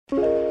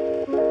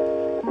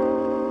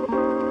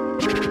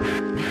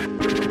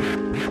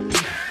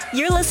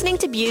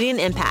listening to Beauty and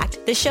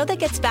Impact, the show that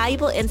gets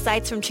valuable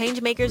insights from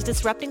changemakers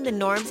disrupting the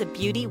norms of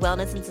beauty,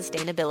 wellness, and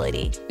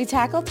sustainability. We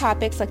tackle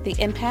topics like the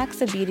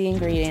impacts of beauty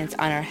ingredients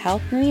on our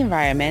health and the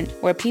environment,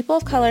 where people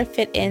of color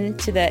fit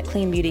into the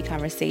clean beauty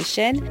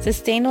conversation,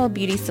 sustainable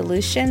beauty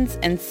solutions,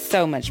 and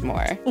so much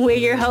more. We're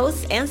your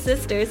hosts and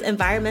sisters,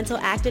 environmental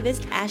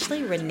activist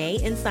Ashley Renee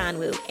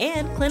Nsanwu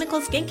and clinical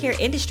skincare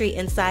industry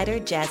insider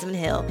Jasmine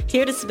Hill,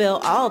 here to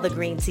spill all the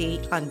green tea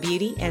on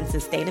beauty and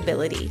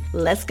sustainability.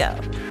 Let's go.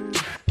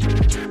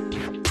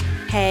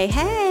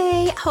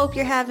 Hey, hope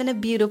you're having a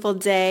beautiful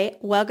day.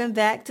 Welcome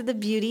back to the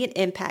Beauty and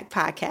Impact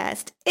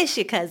Podcast. It's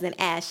your cousin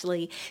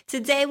Ashley.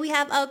 Today we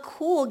have a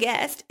cool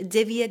guest,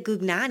 Divya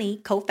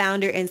Gugnani,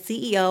 co-founder and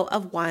CEO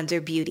of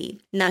Wander Beauty.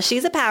 Now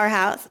she's a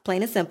powerhouse,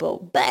 plain and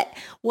simple, but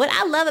what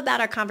I love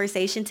about our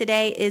conversation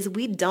today is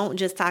we don't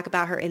just talk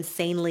about her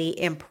insanely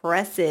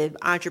impressive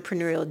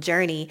entrepreneurial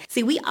journey.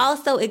 See, we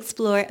also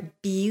explore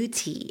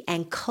beauty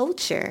and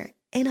culture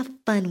in a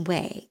fun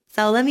way.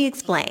 So let me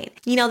explain.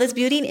 This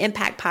Beauty and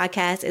Impact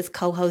podcast is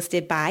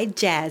co-hosted by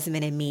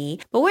Jasmine and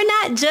me, but we're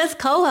not just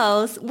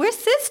co-hosts, we're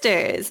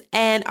sisters.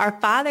 And our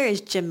father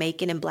is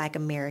Jamaican and Black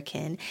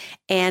American,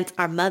 and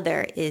our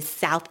mother is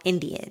South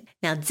Indian.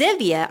 Now,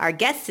 Divya, our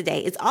guest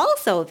today, is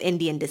also of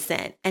Indian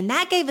descent, and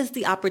that gave us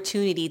the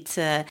opportunity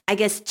to,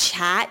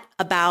 chat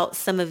about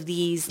some of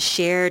these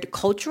shared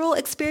cultural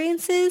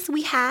experiences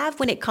we have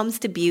when it comes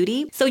to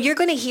beauty. So you're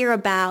going to hear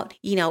about,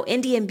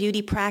 Indian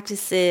beauty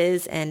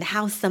practices and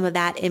how some of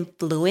that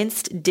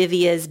influenced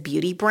Divya's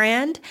beauty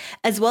brand,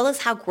 as well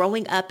as how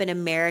growing up in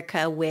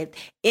America with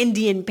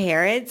Indian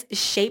parents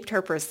shaped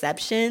her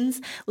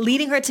perceptions,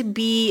 leading her to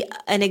be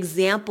an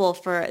example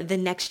for the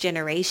next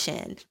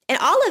generation. And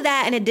all of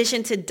that in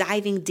addition to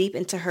diving deep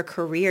into her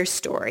career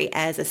story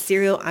as a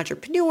serial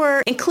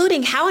entrepreneur,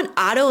 including how an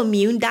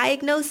autoimmune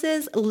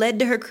diagnosis led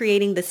to her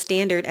creating The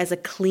Standard as a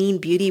clean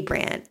beauty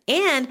brand,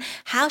 and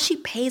how she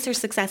pays her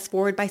success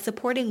forward by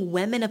supporting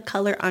women of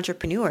color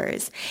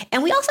entrepreneurs.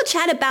 And we also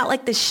chat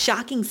about the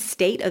shocking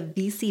state of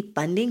VC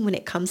funding when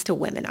it comes to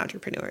women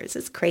entrepreneurs.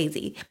 It's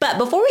crazy. But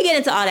before we get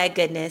into all that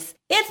goodness,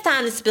 it's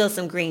time to spill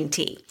some green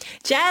tea.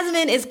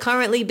 Jasmine is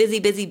currently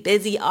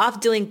busy off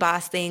doing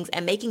boss things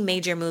and making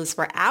major moves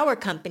for our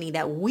company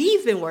that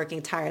we've been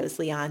working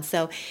tirelessly on.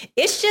 So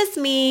it's just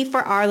me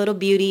for our little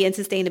beauty and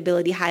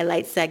sustainability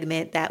highlight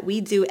segment that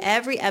we do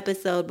every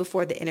episode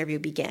before the interview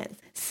begins.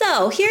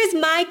 So here's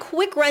my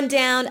quick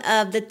rundown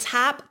of the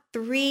top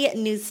 3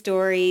 news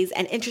stories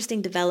and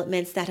interesting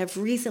developments that have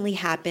recently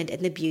happened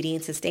in the beauty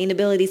and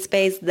sustainability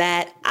space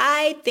that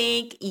I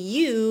think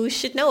you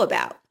should know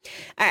about.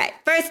 All right,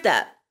 first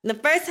up, the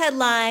first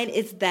headline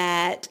is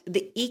that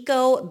the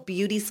Eco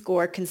Beauty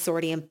Score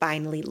Consortium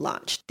finally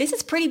launched. This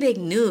is pretty big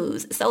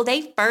news. So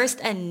they first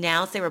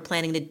announced they were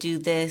planning to do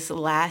this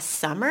last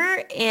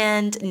summer,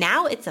 and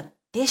now it's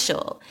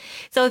official.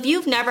 So if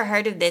you've never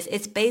heard of this,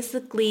 it's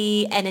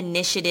basically an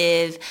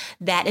initiative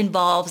that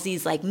involves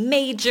these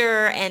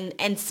major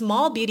and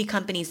small beauty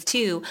companies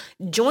too,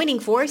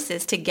 joining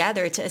forces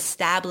together to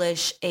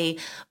establish a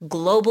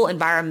global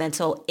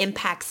environmental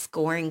impact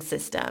scoring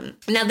system.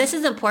 Now, this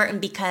is important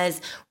because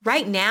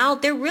right now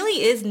there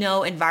really is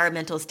no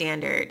environmental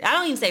standard. I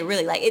don't even say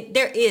really,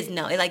 there is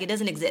no, it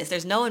doesn't exist.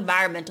 There's no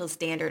environmental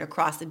standard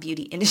across the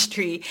beauty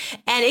industry.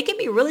 And it can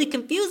be really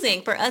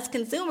confusing for us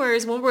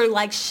consumers when we're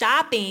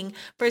shopping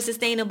for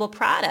sustainable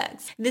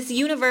products. This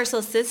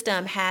universal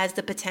system has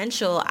the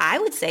potential, I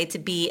would say, to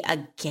be a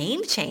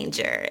game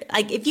changer.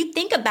 If you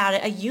think about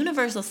it, a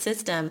universal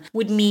system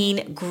would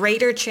mean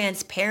greater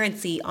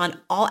transparency on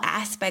all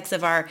aspects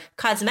of our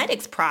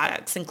cosmetics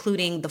products,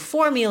 including the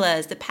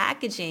formulas, the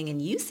packaging,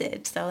 and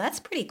usage. So that's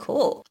pretty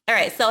cool. All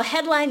right, so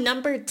headline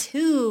number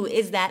 2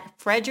 is that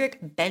Frederick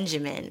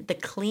Benjamin, the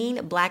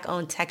clean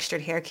Black-owned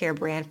textured hair care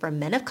brand for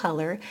men of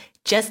color,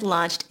 just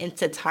launched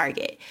into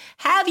Target.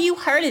 Have you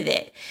heard of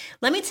it?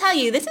 Let me tell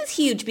you, this is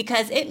huge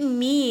because it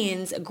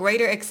means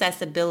greater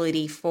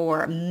accessibility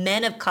for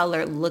men of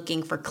color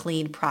looking for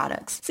clean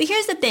products. So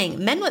here's the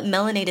thing, men with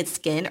melanated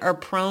skin are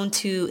prone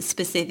to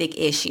specific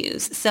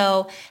issues.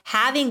 So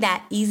having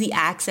that easy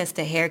access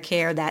to hair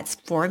care that's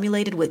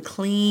formulated with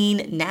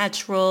clean,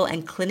 natural,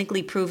 and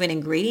clinically proven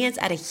ingredients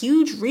at a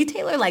huge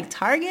retailer like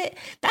Target,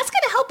 that's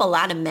going to help a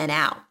lot of men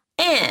out.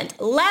 And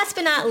last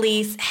but not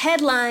least,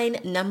 headline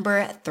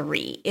number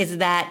 3 is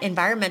that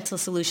environmental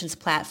solutions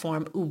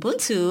platform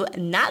Ubuntu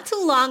not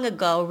too long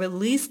ago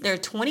released their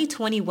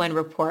 2021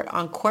 report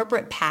on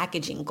corporate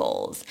packaging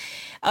goals.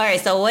 All right,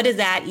 so what does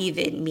that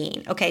even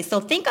mean? Okay, so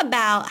think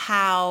about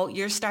how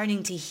you're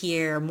starting to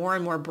hear more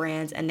and more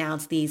brands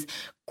announce these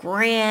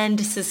grand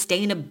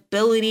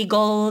sustainability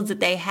goals that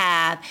they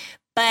have.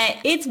 But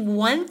it's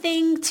one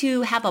thing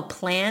to have a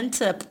plan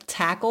to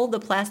tackle the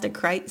plastic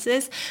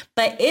crisis,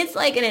 but it's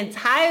like an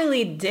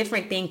entirely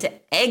different thing to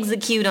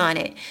execute on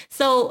it.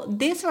 So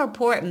this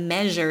report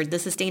measured the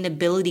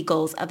sustainability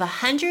goals of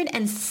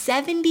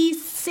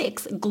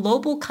 176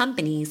 global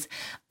companies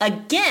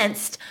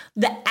against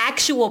the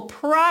actual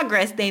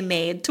progress they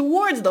made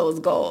towards those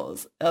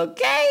goals.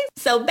 Okay?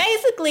 So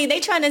basically, they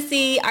trying to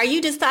see, are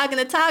you just talking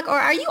the talk or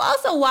are you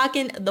also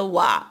walking the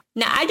walk?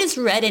 Now, I just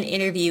read an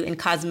interview in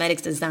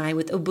cosmetics design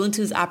with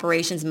Ubuntu's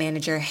operations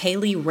manager,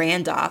 Haley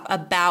Randolph,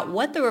 about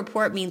what the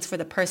report means for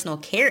the personal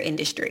care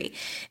industry.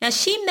 Now,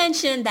 she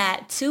mentioned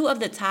that 2 of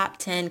the top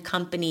 10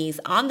 companies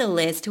on the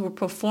list who were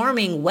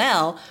performing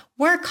well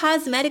were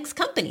cosmetics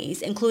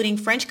companies, including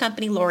French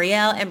company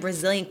L'Oreal and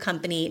Brazilian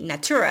company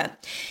Natura.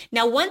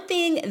 Now, one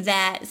thing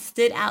that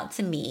stood out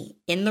to me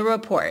in the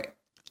report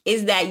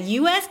is that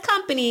U.S.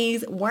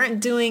 companies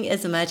weren't doing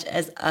as much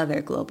as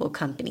other global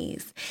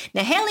companies.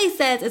 Now, Haley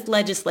says it's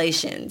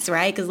legislations,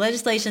 right? Because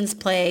legislations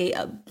plays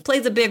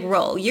a big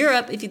role.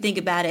 Europe, if you think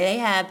about it, they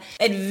have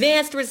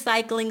advanced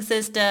recycling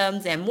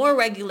systems and more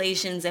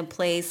regulations in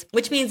place,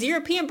 which means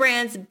European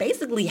brands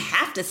basically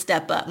have to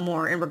step up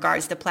more in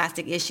regards to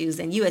plastic issues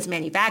than U.S.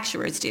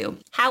 manufacturers do.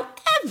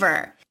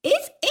 However,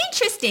 it's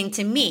interesting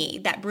to me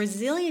that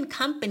Brazilian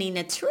company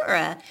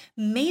Natura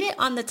made it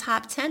on the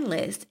top 10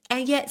 list,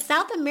 and yet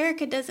South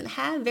America doesn't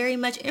have very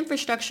much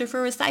infrastructure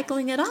for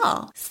recycling at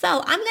all.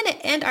 So I'm going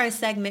to end our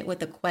segment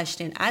with a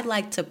question I'd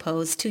like to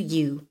pose to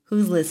you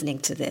who's listening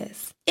to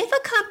this. If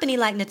a company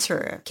like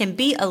Natura can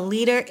be a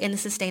leader in the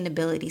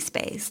sustainability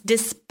space,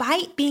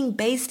 despite being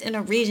based in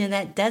a region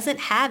that doesn't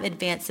have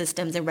advanced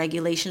systems and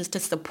regulations to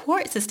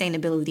support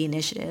sustainability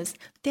initiatives,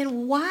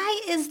 then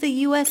why is the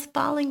U.S.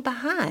 falling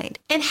behind?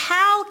 And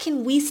how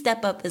can we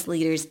step up as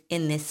leaders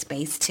in this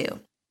space too?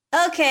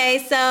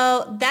 Okay,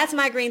 so that's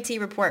my green tea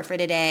report for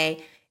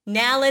today.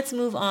 Now let's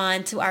move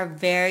on to our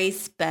very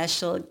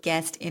special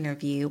guest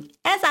interview.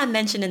 As I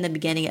mentioned in the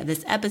beginning of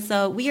this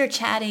episode, we are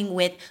chatting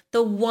with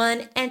the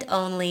one and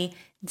only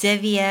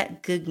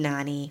Divya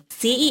Gugnani,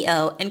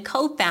 CEO and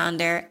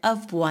co-founder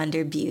of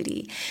Wander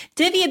Beauty.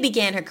 Divya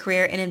began her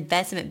career in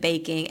investment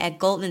banking at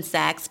Goldman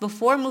Sachs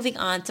before moving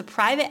on to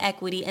private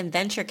equity and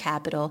venture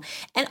capital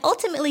and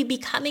ultimately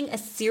becoming a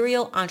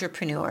serial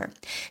entrepreneur.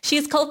 She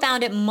has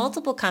co-founded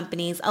multiple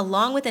companies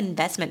along with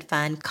investment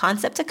fund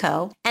Concept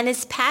Co and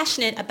is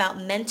passionate about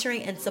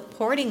mentoring and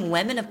supporting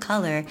women of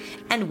color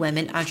and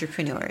women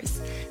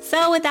entrepreneurs.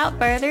 So without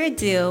further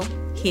ado,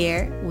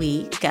 here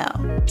we go.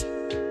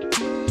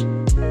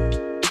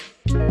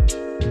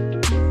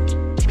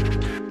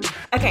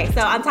 Okay,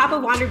 so on top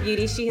of Wander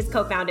Beauty, she has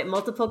co-founded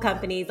multiple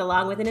companies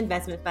along with an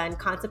investment fund,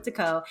 Concept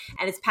Co,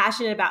 and is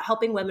passionate about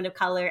helping women of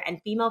color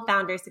and female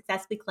founders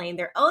successfully claim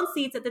their own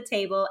seats at the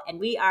table, and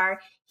we are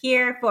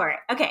here for it.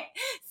 Okay,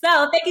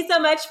 so thank you so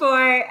much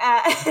for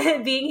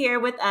being here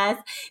with us.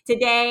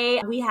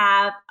 Today, we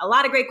have a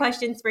lot of great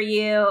questions for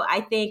you.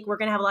 I think we're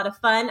going to have a lot of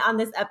fun on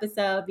this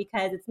episode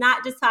because it's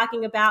not just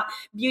talking about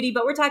beauty,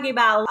 but we're talking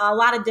about a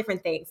lot of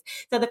different things.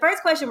 So the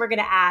first question we're going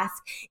to ask,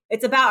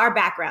 it's about our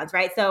backgrounds,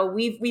 right? So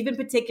we've been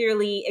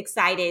particularly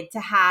excited to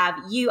have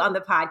you on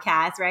the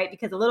podcast, right?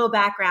 Because a little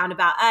background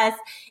about us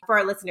for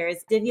our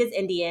listeners, Divya's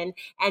Indian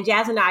and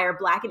Jazz and I are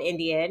Black and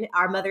Indian.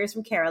 Our mother is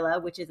from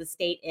Kerala, which is a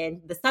state in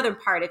the southern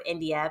part of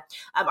India.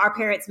 Our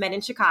parents met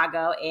in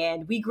Chicago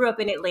and we grew up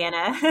in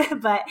Atlanta.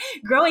 But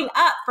growing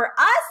up for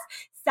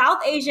us, South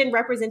Asian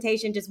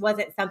representation just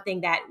wasn't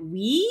something that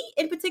we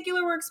in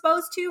particular were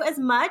exposed to as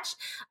much.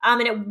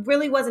 And it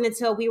really wasn't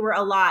until we were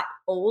a lot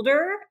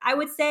older, I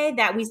would say,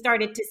 that we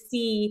started to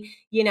see,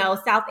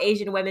 South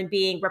Asian women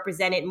being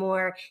represented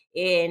more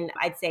in,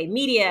 I'd say,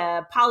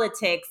 media,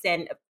 politics,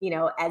 and,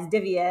 as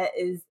Divya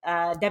is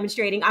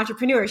demonstrating,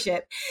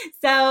 entrepreneurship.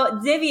 So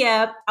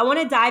Divya, I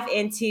want to dive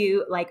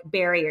into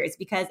barriers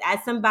because as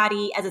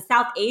a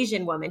South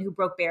Asian woman who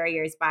broke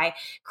barriers by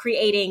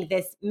creating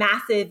this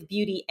massive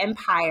beauty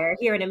empire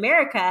here in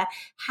America,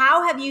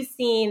 how have you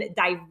seen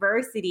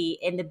diversity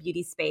in the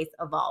beauty space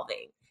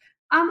evolving?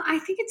 I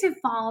think it's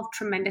evolved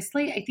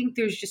tremendously. I think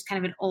there's just kind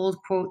of an old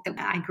quote that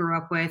I grew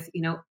up with.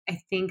 I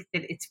think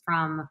that it's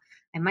from,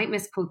 I might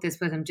misquote this,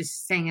 but I'm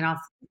just saying it off.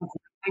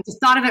 I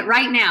just thought of it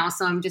right now,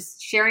 so I'm just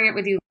sharing it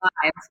with you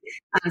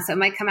live. So it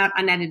might come out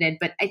unedited,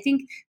 but I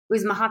think it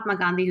was Mahatma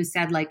Gandhi who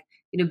said,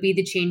 be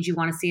the change you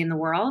want to see in the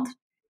world.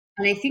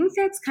 And I think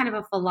that's kind of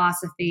a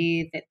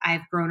philosophy that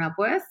I've grown up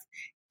with.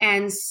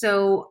 And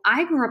so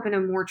I grew up in a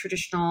more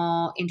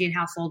traditional Indian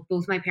household.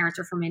 Both my parents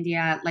are from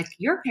India. Like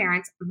your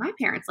parents, my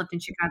parents lived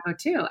in Chicago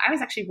too. I was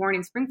actually born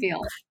in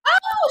Springfield.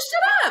 Oh,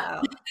 shut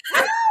up.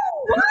 Oh,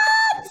 what?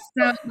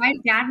 So my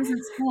dad was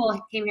in school,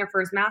 he came here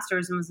for his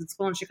master's and was in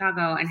school in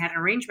Chicago and had an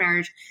arranged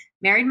marriage,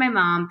 married my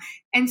mom.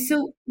 And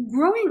so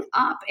growing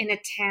up in a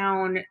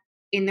town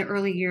in the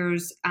early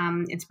years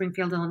in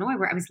Springfield, Illinois,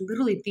 where I was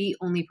literally the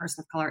only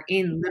person of color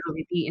in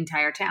literally the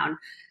entire town,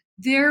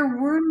 there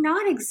were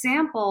not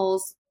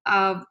examples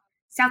of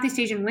Southeast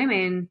Asian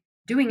women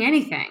doing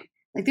anything.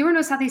 There were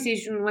no Southeast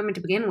Asian women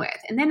to begin with.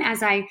 And then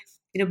as I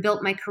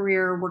built my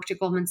career, worked at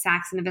Goldman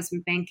Sachs in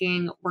investment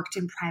banking, worked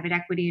in private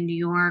equity in New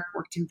York,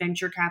 worked in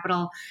venture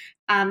capital.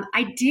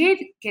 I did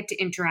get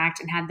to interact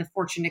and had the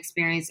fortunate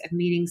experience of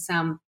meeting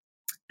some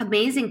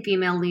amazing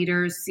female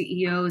leaders,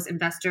 CEOs,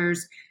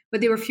 investors,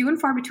 but they were few and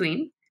far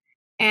between.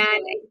 And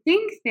I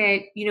think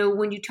that,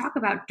 when you talk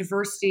about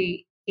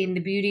diversity in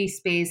the beauty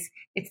space,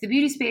 it's the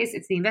beauty space,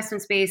 it's the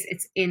investment space,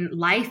 it's in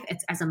life,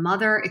 it's as a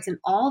mother, it's in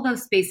all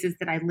those spaces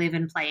that I live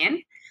and play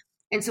in.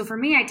 And so for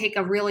me, I take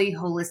a really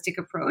holistic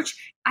approach.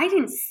 I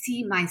didn't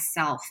see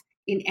myself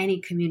in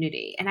any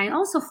community. And I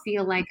also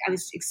feel like, I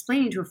was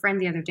explaining to a friend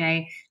the other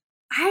day,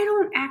 I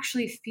don't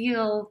actually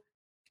feel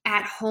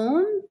at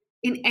home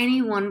in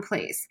any one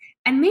place.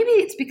 And maybe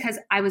it's because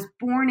I was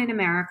born in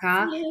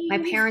America. My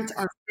parents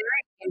are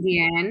very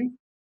Indian.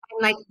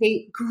 And like,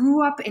 they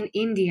grew up in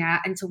India.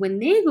 And so when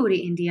they go to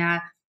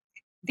India,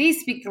 they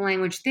speak the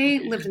language, they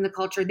lived in the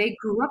culture, they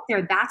grew up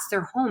there, that's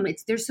their home.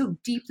 They're so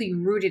deeply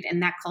rooted in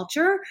that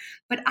culture.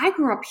 But I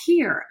grew up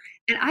here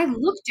and I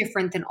look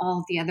different than all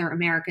of the other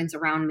Americans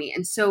around me.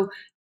 And so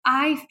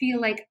I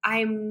feel like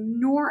I'm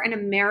nor an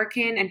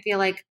American and feel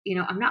like,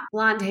 I'm not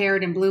blonde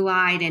haired and blue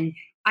eyed, and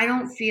I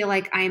don't feel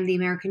like I am the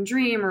American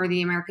dream or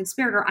the American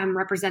spirit, or I'm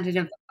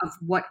representative of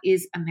what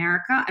is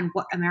America and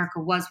what America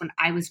was when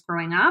I was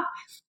growing up.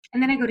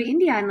 And then I go to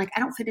India and like, I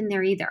don't fit in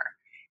there either.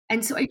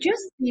 And so I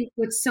just think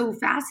what's so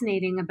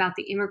fascinating about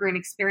the immigrant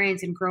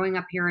experience and growing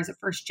up here as a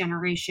first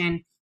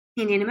generation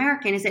Indian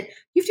American is that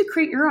you have to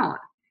create your own.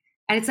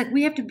 And it's like,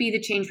 we have to be the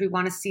change we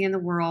want to see in the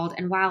world.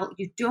 And while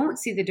you don't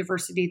see the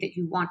diversity that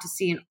you want to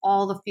see in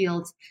all the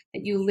fields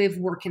that you live,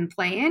 work, and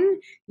play in,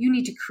 you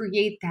need to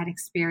create that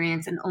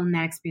experience and own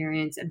that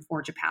experience and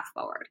forge a path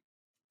forward.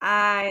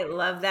 I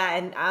love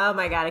that. And oh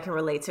my God, I can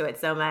relate to it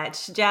so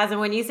much. Jasmine,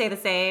 when you say the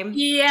same.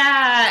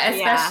 Yeah,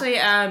 especially,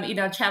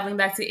 traveling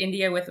back to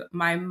India with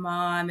my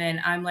mom,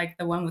 and I'm like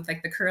the one with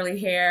like the curly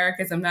hair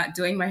because I'm not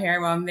doing my hair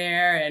while I'm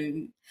there.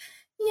 And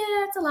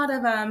yeah, it's a lot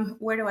of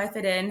where do I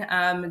fit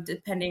in,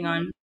 depending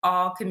on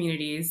all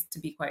communities, to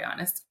be quite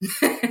honest.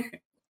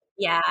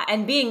 Yeah.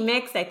 And being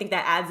mixed, I think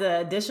that adds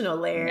an additional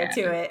layer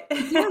to it.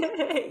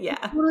 Yeah.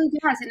 It totally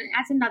does. And it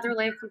adds another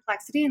layer of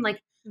complexity. And like,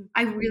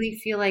 I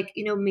really feel like,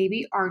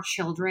 maybe our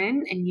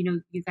children and,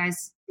 you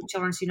guys,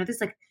 children, so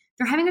this, like,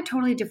 they're having a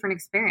totally different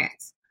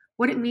experience.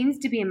 What it means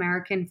to be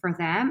American for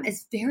them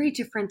is very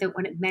different than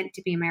what it meant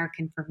to be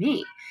American for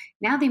me.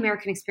 Now the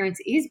American experience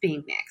is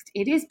being mixed.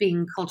 It is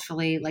being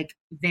culturally like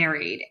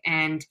varied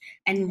and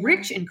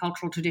rich in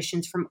cultural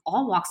traditions from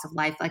all walks of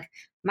life. Like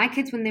my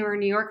kids, when they were in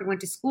New York and went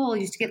to school,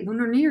 used to get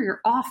Lunar New Year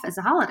off as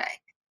a holiday.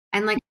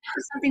 And like, that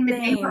was something that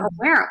they were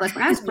aware of. Like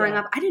when I was growing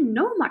up, I didn't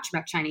know much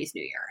about Chinese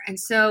New Year. And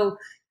so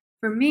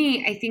for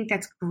me, I think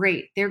that's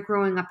great. They're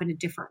growing up in a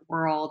different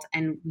world,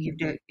 and we have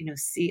to,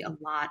 see a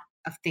lot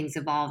of things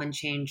evolve and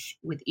change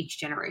with each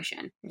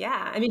generation.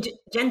 Yeah. I mean,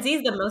 Gen Z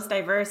is the most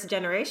diverse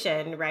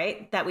generation,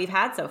 right, that we've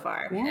had so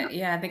far.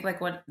 Yeah. I think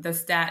like what the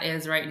stat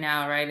is right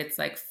now, right? It's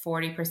like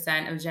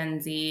 40% of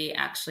Gen Z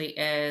actually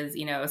is,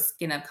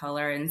 skin of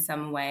color in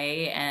some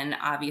way. And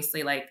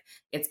obviously like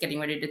it's getting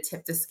ready to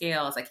tip the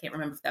scales. I can't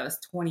remember if that was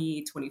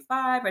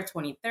 2025 or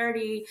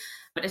 2030,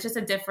 but it's just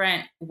a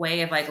different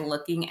way of like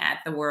looking at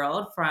the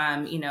world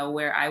from,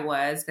 where I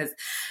was, because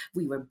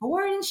we were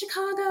born in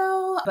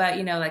Chicago, but,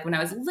 like when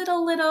I was little,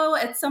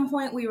 at some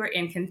point we were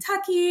in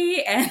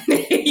Kentucky and,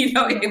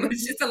 it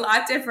was just a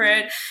lot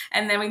different.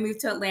 And then we moved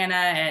to Atlanta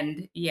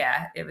and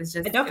it was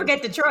just. And don't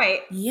forget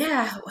Detroit.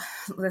 Yeah.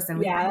 Listen.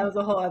 That was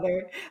a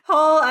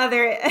whole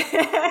other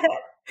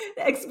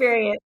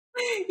experience.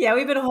 Yeah,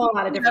 we've been a whole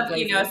lot of different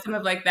places. Some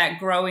of like that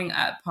growing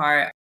up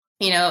part.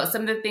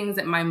 Some of the things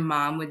that my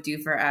mom would do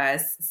for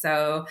us.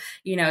 So,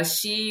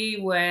 she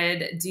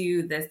would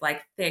do this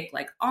like thick,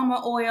 like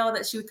almond oil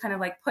that she would kind of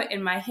like put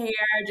in my hair,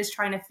 just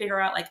trying to figure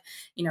out like,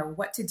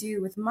 what to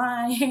do with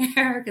my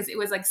hair. Cause it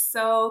was like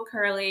so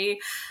curly.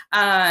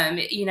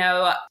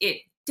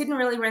 It didn't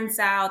really rinse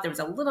out. There was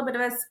a little bit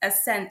of a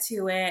scent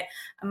to it.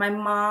 My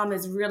mom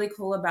is really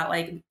cool about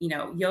like,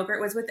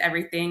 yogurt was with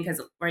everything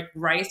because like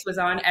rice was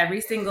on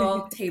every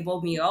single table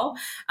meal.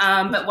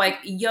 But like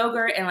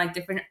yogurt and like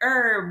different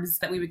herbs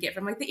that we would get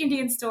from like the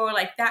Indian store,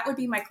 like that would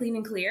be my clean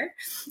and clear,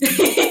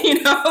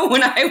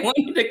 when I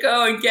wanted to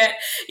go and get,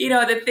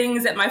 the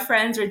things that my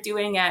friends were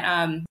doing at,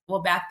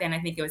 back then, I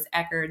think it was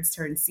Eckerd's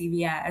turned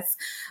CVS.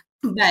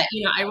 But,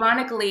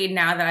 ironically,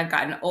 now that I've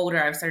gotten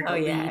older, I've started to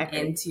lean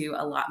into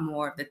a lot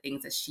more of the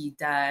things that she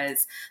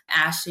does.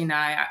 Ashley and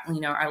I,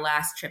 our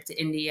last trip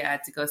to India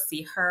to go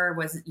see her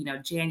was,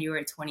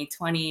 January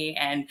 2020.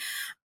 And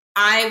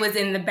I was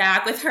in the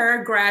back with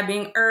her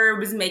grabbing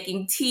herbs,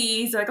 making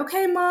teas, like,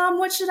 okay, Mom,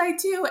 what should I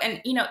do?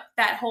 And,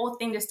 that whole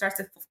thing just starts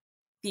to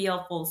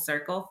feel full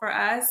circle for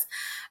us.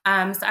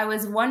 So I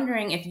was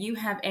wondering if you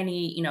have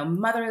any,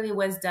 motherly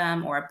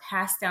wisdom or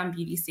passed down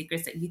beauty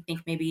secrets that you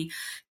think maybe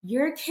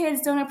your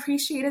kids don't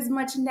appreciate as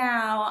much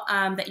now,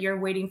 that you're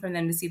waiting for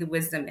them to see the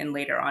wisdom in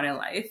later on in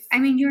life. I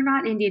mean, you're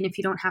not Indian if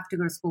you don't have to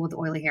go to school with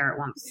oily hair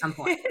at some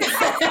point.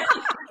 Like,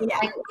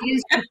 it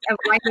is just a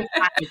rite of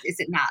passage, is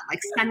it not? Like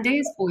Sunday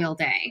is oil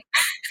day.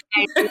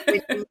 And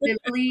it's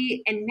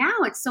literally, and now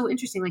it's so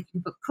interesting. Like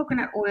you can put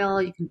coconut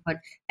oil, you can put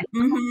an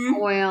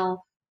olive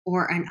oil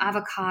or an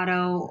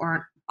avocado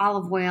or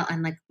olive oil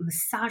and like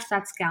massage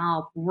that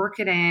scalp, work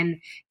it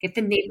in, get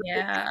the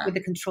neighborhood with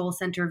the control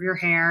center of your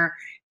hair.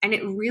 And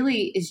it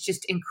really is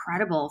just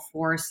incredible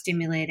for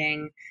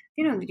stimulating,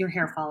 you know, your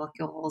hair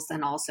follicles.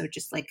 And also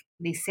just like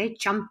they say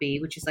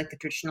chumpy, which is like the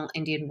traditional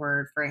Indian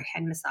word for a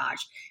head massage,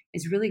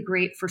 is really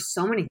great for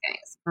so many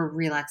things, for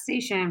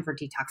relaxation, for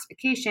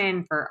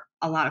detoxification, for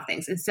a lot of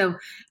things. And so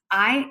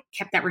I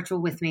kept that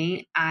ritual with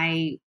me.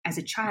 I, as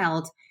a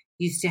child,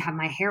 used to have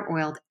my hair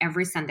oiled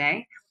every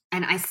Sunday.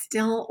 And I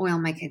still oil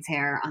my kids'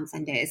 hair on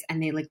Sundays,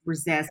 and they like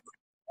resist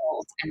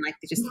cold and like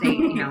they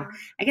you know,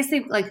 I guess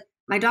they like,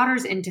 my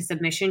daughter's into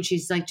submission.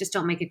 She's like, just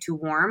don't make it too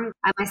warm.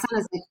 And my son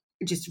is like,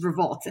 just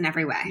revolts in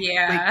every way.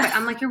 Yeah. Like, but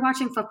I'm like, you're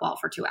watching football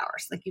for 2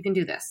 hours. Like you can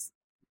do this.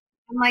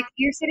 I'm like,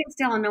 you're sitting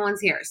still and no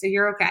one's here. So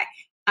you're okay.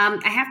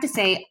 I have to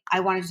say, I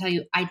wanted to tell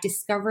you, I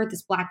discovered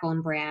this Black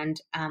owned brand.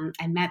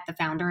 I met the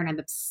founder and I'm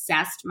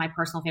obsessed. My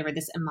personal favorite,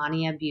 this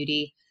Imania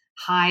Beauty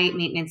high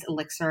maintenance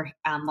elixir,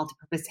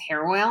 multipurpose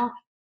hair oil.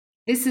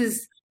 This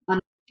is,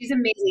 she's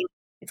amazing.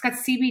 It's got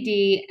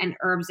CBD and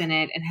herbs in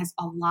it and has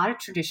a lot of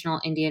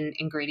traditional Indian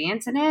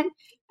ingredients in it.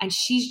 And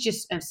she's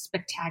just a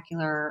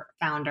spectacular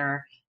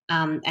founder.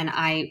 And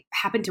I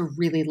happen to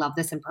really love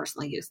this and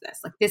personally use this.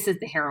 Like this is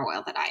the hair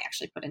oil that I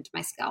actually put into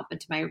my scalp,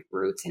 into my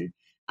roots. And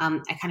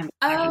I kind of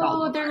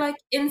they're like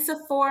in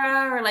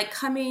Sephora or like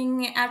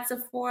coming at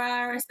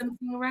Sephora or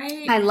something,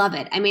 right? I love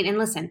it. I mean, and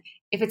listen,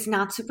 if it's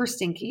not super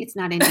stinky, it's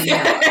not Indian.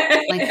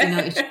 Like, you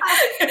know,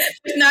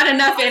 it's not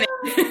enough in it.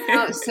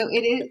 So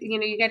it is, you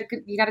know, you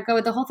got to go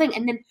with the whole thing.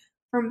 And then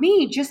for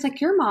me, just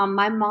like your mom,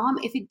 my mom,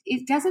 if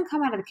it doesn't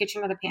come out of the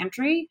kitchen or the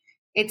pantry,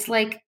 it's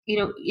like, you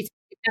know, it's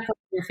not going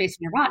your face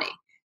and your body.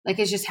 Like,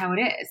 it's just how it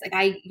is. Like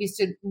I used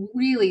to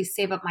really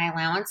save up my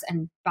allowance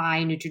and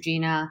buy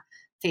Neutrogena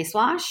face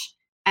wash.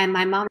 And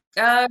my mom,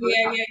 yeah.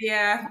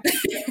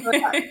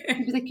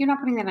 She'd be like, "You're not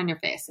putting that on your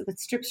face. It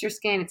strips your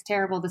skin. It's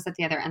terrible. This, that,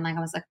 the other." And like, I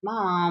was like,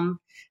 "Mom,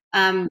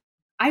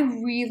 I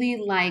really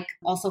like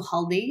also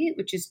haldi,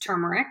 which is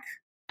turmeric,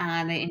 the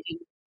Indian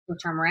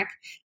turmeric,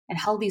 and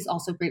haldi is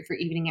also great for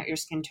evening out your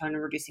skin tone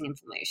and reducing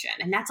inflammation.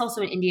 And that's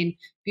also an Indian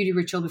beauty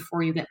ritual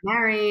before you get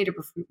married or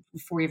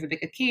before you have a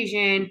big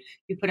occasion.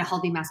 You put a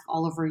haldi mask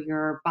all over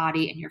your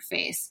body and your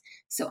face.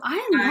 So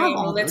I love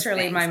all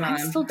literally those my things. mom. I'm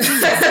still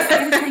doing that.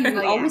 I gotta tell you,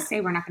 we always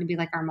say we're not going to be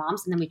like our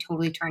moms, and then we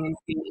totally turn into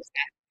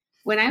that.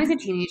 When I was a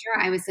teenager,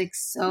 I was like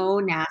so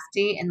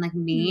nasty and like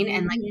mean,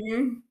 and like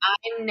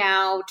I'm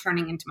now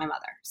turning into my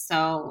mother.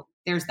 So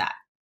there's that.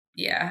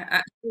 Yeah,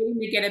 I'm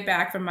waiting to get it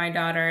back from my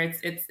daughter.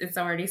 It's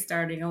already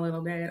starting a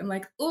little bit. I'm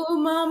like, oh,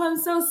 Mom, I'm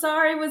so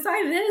sorry. Was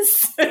I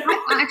this?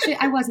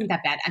 I wasn't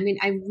that bad. I mean,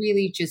 I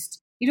really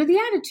just, you know, the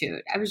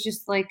attitude. I was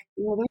just like,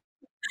 well,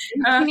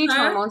 there's teenage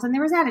hormones and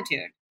there was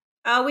attitude.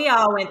 Oh, we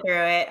all went through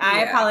it.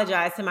 I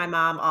apologize to my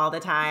mom all the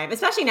time,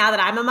 especially now that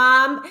I'm a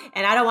mom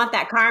and I don't want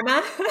that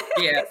karma.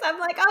 Yeah. I'm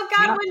like, oh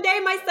God, one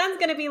day my son's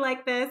going to be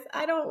like this.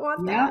 I don't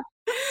want that.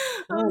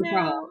 Oh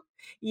no.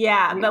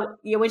 Yeah, but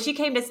when she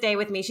came to stay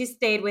with me, she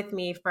stayed with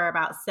me for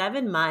about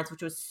 7 months,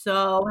 which was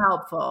so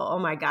helpful. Oh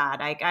my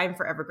God, I'm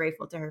forever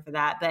grateful to her for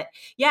that. But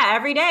yeah,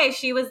 every day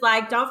she was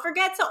like, "Don't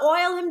forget to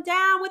oil him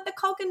down with the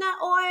coconut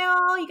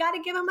oil. You got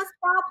to give him a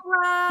scalp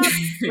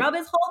rub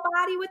his whole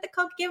body with the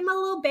coconut. Give him a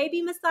little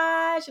baby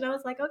massage." And I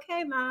was like,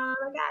 "Okay, Mom,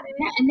 I got it."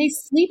 Yeah, and they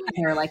sleep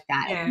better like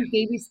that. Yeah.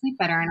 Babies sleep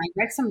better. And I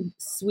read some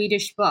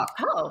Swedish book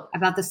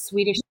about the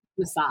Swedish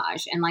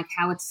massage and like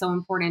how it's so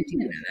important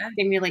to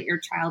stimulate your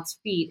child's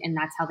feet, and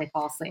that's how they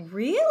fall asleep.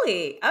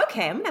 Really?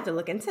 Okay, I'm gonna have to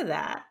look into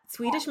that.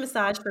 Swedish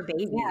massage for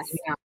babies.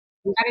 Yeah.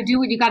 You got to do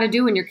what you got to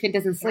do when your kid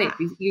doesn't sleep.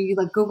 You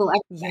like Google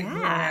everything.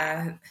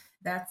 Yeah,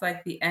 that's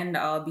like the end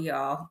all be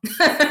all.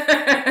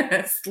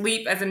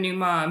 Sleep as a new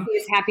mom.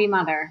 Happy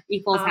mother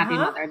equals happy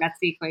mother. That's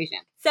the equation.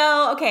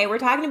 So, okay, we're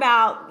talking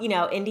about, you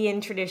know,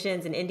 Indian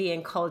traditions and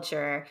Indian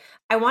culture.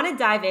 I want to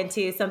dive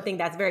into something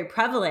that's very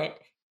prevalent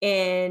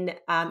in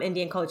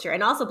Indian culture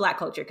and also Black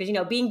culture. Because, you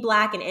know, being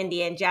Black and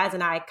Indian, Jazz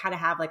and I kind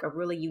of have like a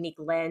really unique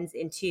lens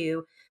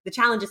into the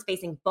challenges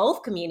facing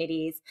both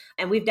communities.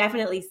 And we've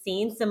definitely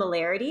seen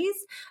similarities.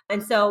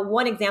 And so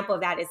one example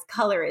of that is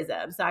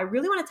colorism. So I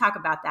really want to talk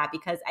about that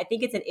because I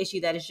think it's an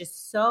issue that is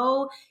just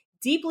so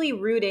deeply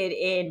rooted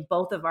in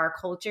both of our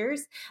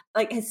cultures.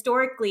 Like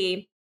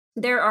historically,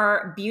 there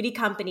are beauty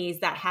companies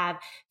that have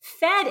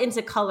fed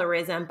into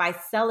colorism by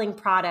selling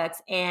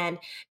products and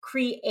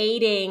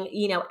creating,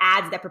 you know,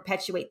 ads that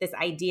perpetuate this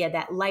idea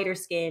that lighter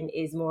skin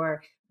is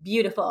more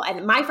beautiful.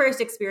 And my first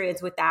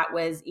experience with that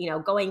was, you know,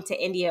 going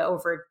to India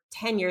over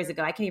 10 years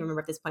ago. I can't even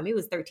remember at this point. Maybe it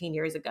was 13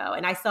 years ago.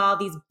 And I saw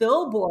these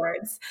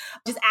billboards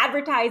just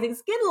advertising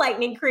skin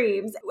lightening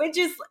creams, which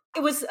is,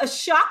 it was a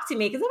shock to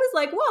me because I was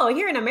like, whoa,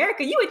 here in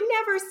America, you would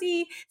never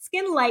see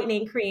skin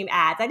lightening cream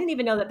ads. I didn't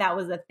even know that that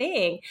was a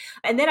thing.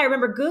 And then I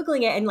remember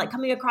Googling it and like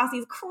coming across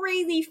these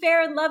crazy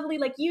Fair and Lovely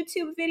like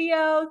YouTube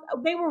videos.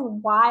 They were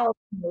wild.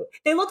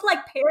 They looked like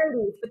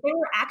parodies, but they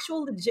were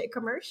actual legit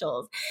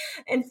commercials.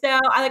 And so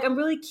I'm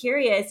really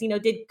curious,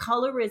 did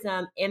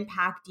colorism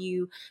impact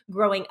you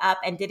growing up,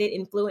 and did it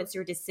influence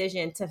your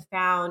decision to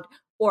found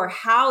or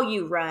how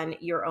you run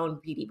your own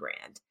beauty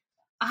brand?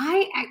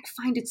 I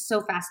find it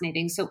so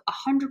fascinating. So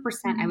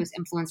 100% I was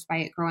influenced by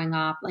it growing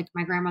up. Like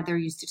my grandmother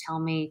used to tell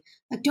me,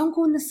 like, don't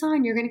go in the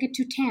sun. You're going to get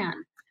too tan.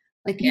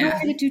 Like you don't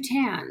want to get too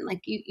tan.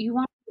 Like you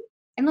want,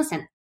 and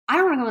listen, I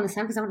don't want to go in the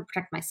sun because I want to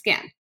protect my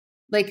skin.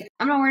 Like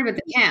I'm not worried about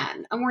the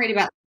tan. I'm worried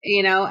about,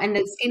 and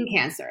the skin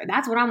cancer.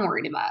 That's what I'm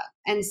worried about.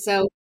 And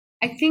so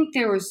I think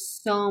there was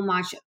so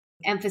much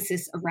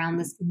emphasis around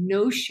this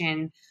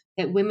notion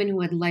that women who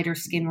had lighter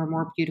skin were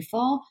more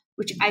beautiful,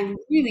 which I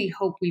really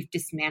hope we've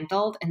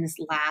dismantled in this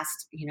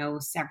last,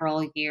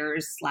 several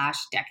years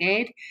 /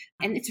 decade.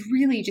 And it's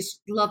really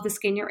just love the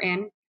skin you're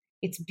in.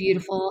 It's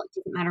beautiful. It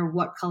doesn't matter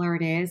what color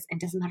it is. It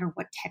doesn't matter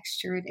what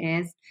texture it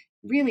is.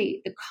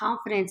 Really, the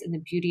confidence and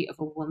the beauty of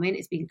a woman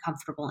is being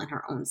comfortable in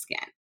her own skin.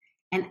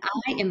 And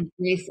I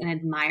embrace and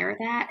admire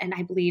that. And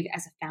I believe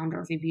as a founder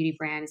of a beauty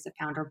brand, as a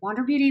founder of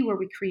Wander Beauty, where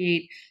we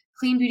create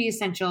clean beauty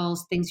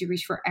essentials, things you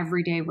reach for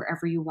every day,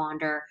 wherever you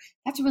wander,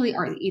 that's really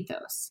our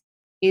ethos.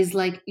 Is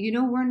like,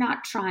 we're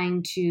not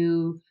trying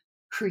to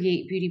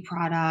create beauty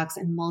products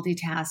and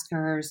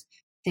multitaskers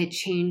that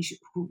change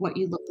what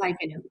you look like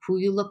and who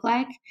you look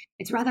like.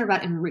 It's rather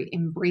about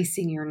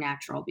embracing your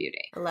natural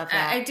beauty. I love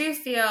that. I do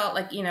feel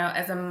like,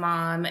 as a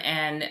mom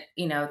and,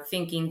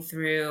 thinking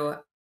through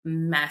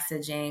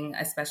messaging,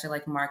 especially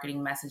like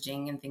marketing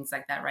messaging and things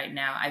like that right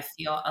now, I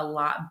feel a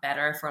lot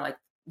better for like,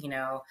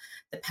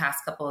 the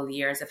past couple of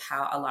years of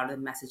how a lot of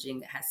the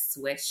messaging has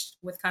switched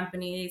with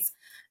companies,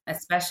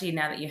 especially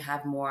now that you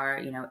have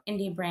more,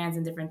 indie brands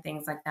and different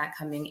things like that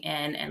coming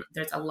in. And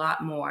there's a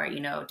lot more,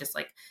 just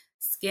like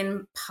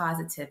skin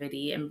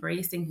positivity,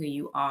 embracing who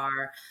you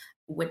are,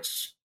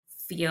 which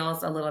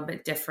feels a little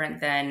bit different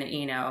than,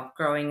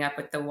 growing up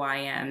with the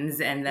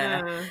YMs and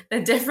the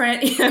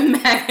different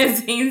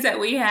magazines that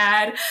we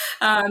had.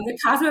 The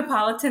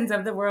Cosmopolitans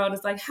of the world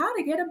is like, how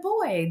to get a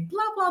boy,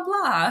 blah, blah,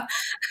 blah.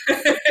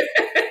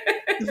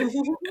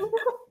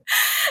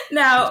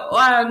 Now,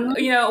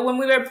 when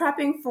we were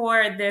prepping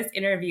for this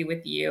interview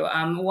with you,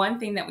 one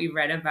thing that we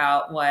read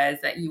about was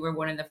that you were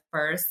one of the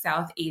first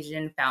South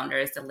Asian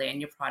founders to land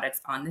your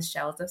products on the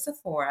shelves of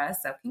Sephora.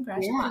 So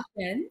congratulations.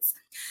 Yeah.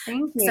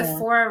 Thank you.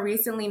 Sephora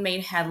recently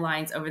made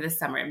headlines over the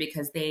summer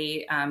because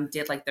they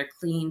did like their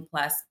Clean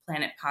Plus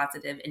Planet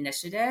Positive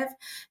initiative.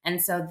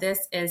 And so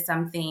this is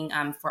something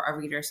for our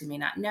readers who may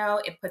not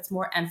know. It puts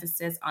more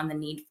emphasis on the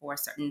need for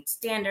certain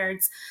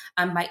standards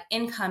by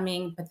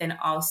incoming, but then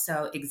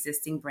also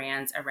existing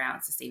brands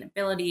around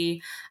sustainability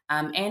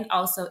and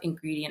also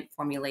ingredient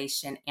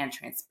formulation and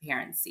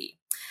transparency.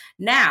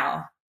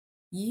 Now,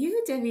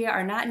 you, Divya,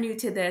 are not new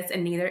to this,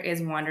 and neither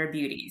is Wander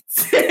Beauties.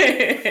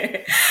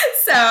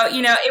 So,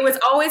 it was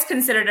always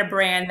considered a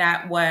brand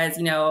that was,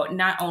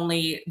 not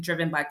only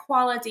driven by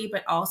quality,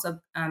 but also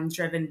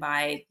driven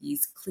by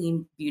these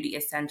clean beauty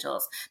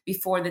essentials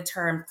before the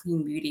term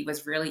clean beauty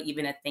was really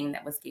even a thing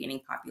that was gaining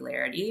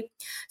popularity.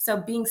 So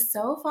being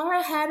so far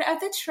ahead of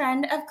the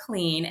trend of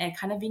clean and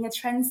kind of being a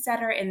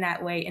trendsetter in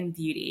that way in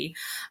beauty,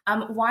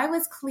 why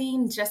was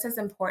clean just as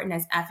important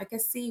as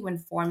efficacy when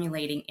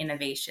formulating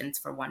innovations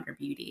for Wander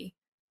Beauty?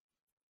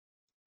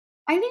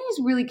 I think this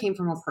really came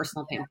from a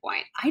personal pain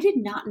point. I did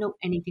not know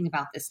anything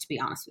about this, to be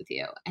honest with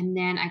you. And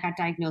then I got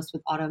diagnosed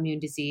with autoimmune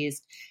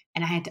disease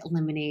and I had to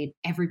eliminate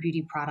every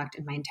beauty product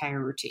in my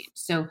entire routine.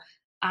 So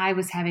I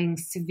was having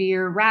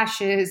severe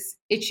rashes,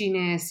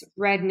 itchiness,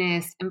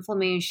 redness,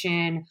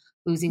 inflammation,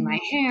 losing my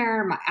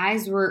hair. My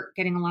eyes were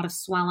getting a lot of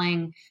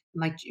swelling.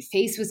 My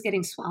face was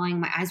getting swelling.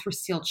 My eyes were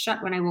sealed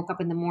shut when I woke up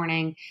in the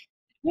morning.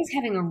 I was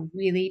having a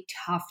really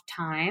tough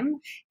time.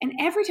 And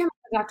every time I go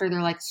to the doctor,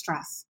 they're like,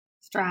 stress,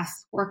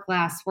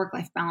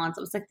 work-life balance.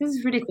 I was like, this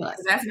is ridiculous.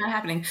 That's not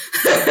happening.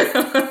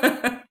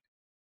 Finally,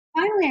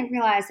 I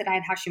realized that I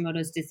had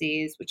Hashimoto's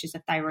disease, which is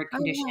a thyroid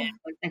condition.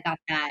 Once I got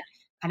that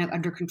kind of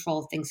under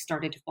control, things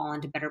started to fall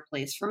into better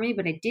place for me.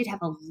 But I did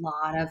have a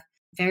lot of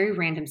very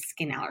random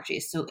skin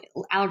allergies. So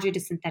allergy to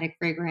synthetic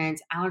fragrance,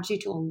 allergy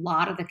to a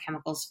lot of the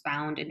chemicals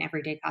found in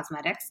everyday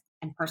cosmetics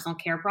and personal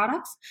care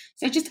products.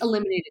 So I just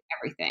eliminated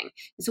everything.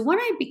 And so when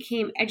I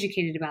became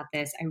educated about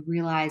this, I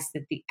realized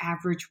that the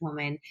average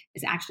woman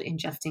is actually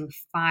ingesting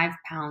 5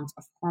 pounds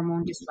of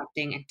hormone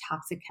disrupting and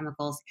toxic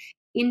chemicals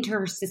into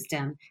her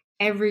system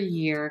every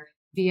year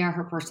via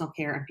her personal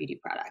care and beauty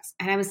products.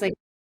 And I was like,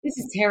 this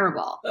is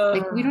terrible.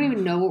 Like, we don't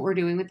even know what we're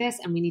doing with this,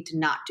 and we need to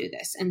not do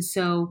this. And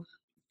so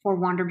for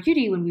Wander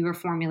Beauty, when we were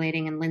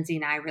formulating, and Lindsay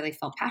and I really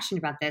felt passionate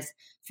about this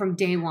from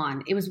day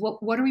one, it was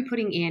what are we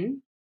putting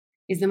in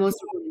is the most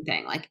important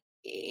thing. Like,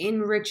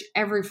 enrich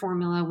every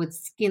formula with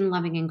skin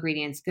loving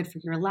ingredients, good for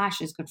your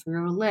lashes, good for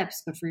your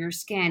lips, good for your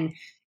skin,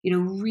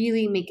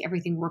 really make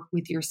everything work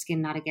with your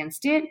skin, not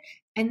against it.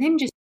 And then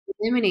just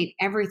eliminate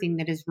everything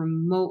that is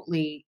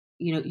remotely,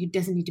 it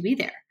doesn't need to be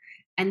there.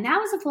 And that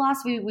was a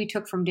philosophy we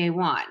took from day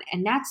one.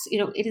 And that's,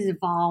 it has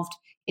evolved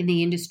in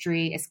the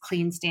industry as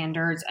clean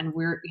standards. And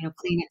we're,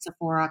 clean at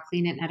Sephora,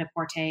 clean at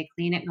Net-a-Porter,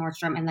 clean at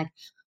Nordstrom. And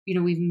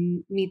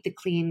we meet the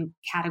clean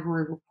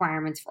category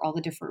requirements for all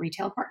the different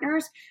retail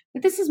partners.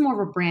 But this is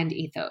more of a brand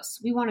ethos.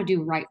 We want to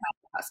do right by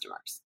the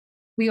customers.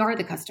 We are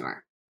the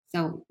customer.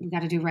 So we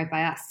got to do right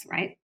by us,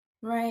 right?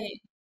 Right.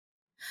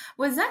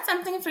 Was that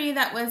something for you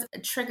that was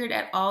triggered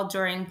at all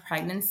during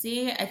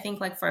pregnancy? I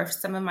think like for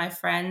some of my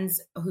friends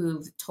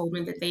who've told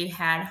me that they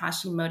had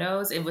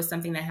Hashimoto's, it was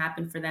something that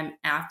happened for them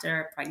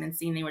after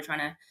pregnancy and they were trying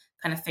to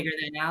kind of figure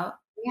that out.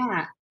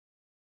 Yeah.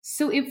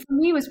 So for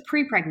me, it was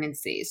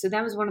pre-pregnancy. So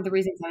that was one of the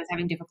reasons I was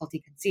having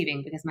difficulty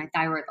conceiving, because my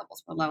thyroid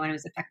levels were low and it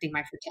was affecting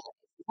my fertility.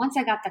 Once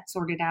I got that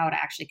sorted out, I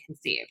actually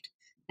conceived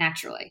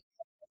naturally.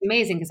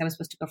 Amazing, because I was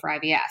supposed to go for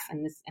IVF,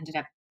 and this ended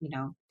up,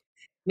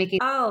 making.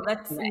 Oh,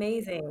 that's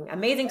amazing.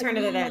 Amazing turn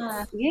of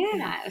events.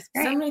 Yeah, it's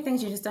great. So many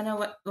things, you just don't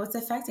know what's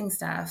affecting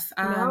stuff.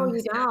 No,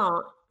 you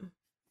don't.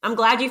 I'm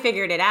glad you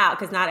figured it out,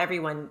 because not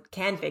everyone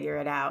can figure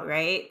it out,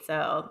 right?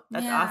 So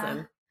that's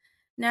awesome.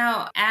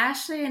 Now,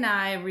 Ashley and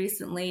I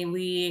recently,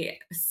 we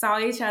saw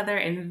each other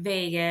in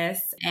Vegas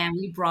and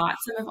we brought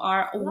some of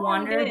our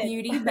Wonder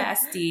Beauty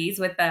besties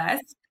with us.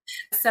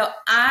 So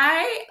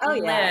I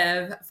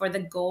live for the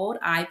gold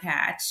eye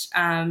patch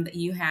that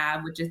you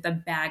have, which is the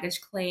baggage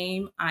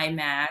claim eye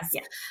mask.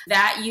 Yeah.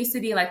 That used to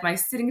be like my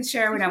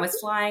signature when I was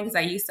flying, because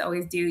I used to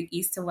always do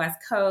east to west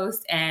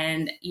coast.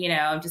 And,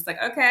 I'm just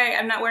like, okay,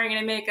 I'm not wearing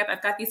any makeup.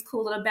 I've got these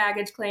cool little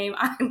baggage claim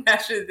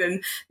eyelashes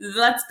and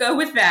let's go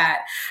with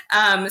that.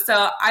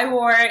 So I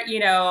wore it,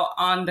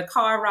 on the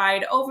car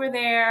ride over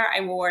there. I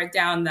wore it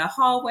down the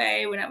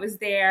hallway when I was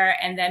there.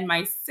 And then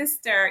my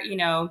sister,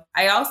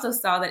 I also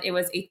saw that it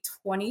was a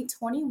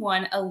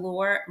 2021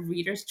 Allure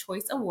Reader's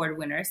Choice Award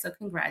winner. So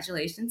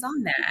congratulations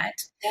on that.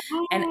 Yeah.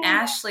 And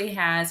Ashley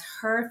has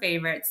her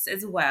favorites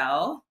as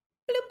well.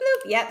 Bloop,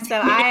 bloop. Yep. So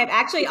I'm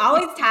actually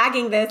always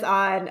tagging this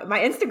on my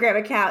Instagram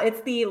account.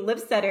 It's the lip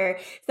setter.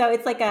 So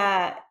it's like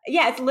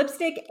it's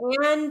lipstick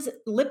and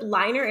lip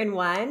liner in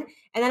one.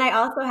 And then I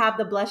also have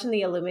the blush and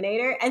the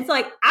illuminator. And so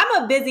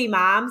I'm a busy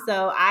mom.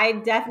 So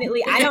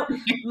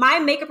my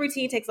makeup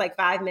routine takes like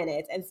 5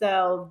 minutes. And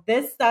so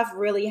this stuff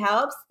really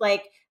helps.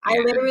 I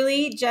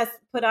literally just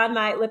put on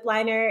my lip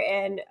liner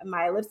and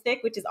my lipstick,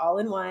 which is all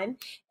in one.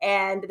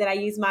 And then I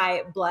use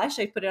my blush.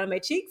 I put it on my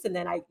cheeks, and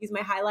then I use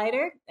my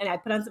highlighter and I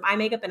put on some eye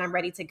makeup and I'm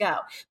ready to go.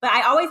 But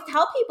I always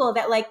tell people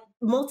that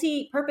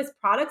multi-purpose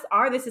products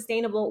are the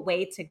sustainable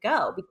way to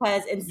go,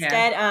 because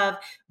instead of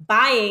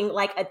buying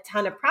a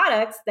ton of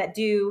products that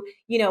do,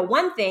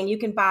 one thing, you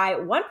can buy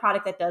one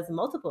product that does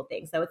multiple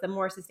things. So it's a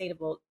more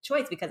sustainable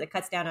choice because it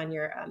cuts down on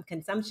your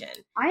consumption.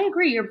 I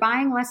agree. You're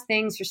buying less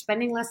things, you're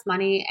spending less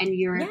money, and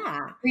you're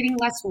creating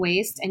less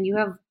waste, and you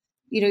have,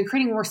 you're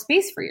creating more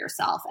space for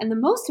yourself. And the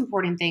most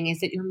important thing is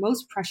that your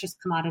most precious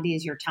commodity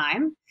is your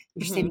time.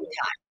 You're saving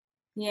time.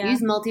 Yeah.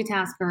 Use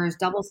multitaskers,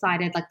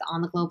 double-sided, like the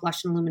On the Glow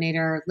blush and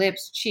illuminator,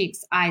 lips, cheeks,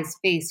 eyes,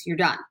 face, you're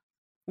done.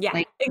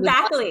 Yeah,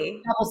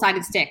 exactly.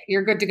 Double-sided stick,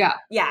 you're good to go.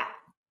 Yeah.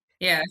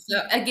 Yeah.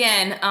 So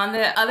again, on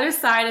the other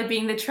side of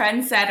being the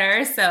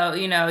trendsetter, so,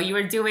 you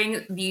were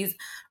doing these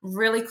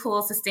really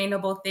cool,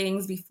 sustainable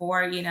things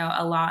before,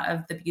 a lot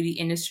of the beauty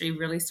industry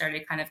really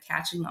started kind of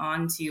catching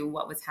on to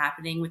what was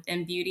happening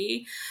within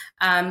beauty.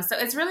 So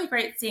it's really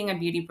great seeing a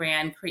beauty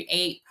brand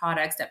create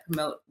products that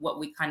promote what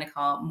we kind of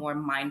call more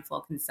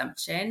mindful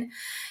consumption.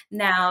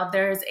 Now,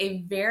 there's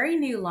a very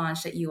new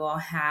launch that you all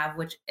have,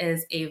 which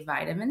is a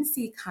vitamin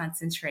C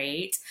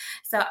concentrate.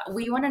 So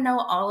we want to know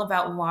all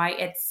about why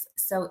it's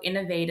so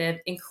innovative,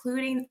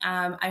 including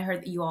I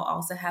heard that you all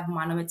also have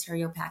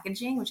monomaterial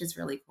packaging, which is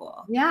really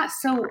cool. Yeah.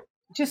 So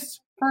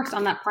just first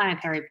on that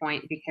planetary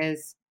point,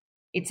 because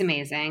it's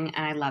amazing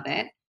and I love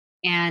it.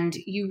 And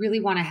you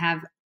really want to have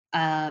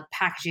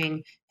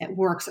packaging that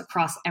works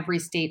across every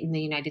state in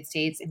the United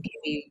States and can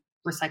be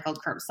recycled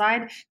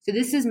curbside. So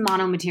this is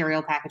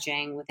monomaterial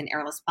packaging with an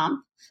airless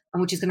pump,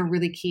 which is going to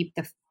really keep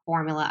the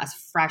formula as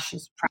fresh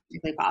as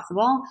practically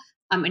possible.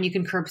 And you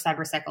can curbside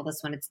recycle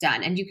this when it's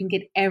done, and you can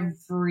get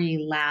every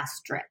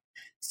last drip.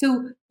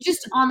 So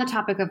just on the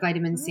topic of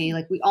vitamin C,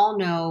 we all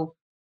know,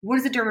 what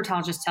does a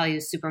dermatologist tell you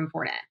is super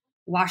important?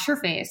 Wash your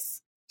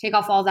face, take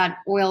off all that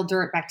oil,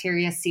 dirt,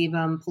 bacteria,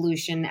 sebum,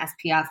 pollution,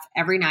 SPF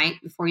every night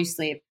before you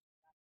sleep.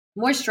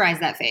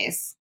 Moisturize that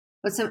face.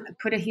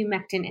 Put a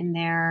humectant in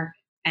there,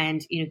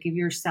 and give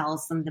your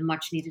cells some of the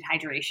much needed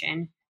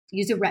hydration.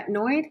 Use a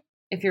retinoid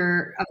if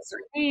you're of a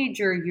certain age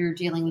or you're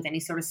dealing with any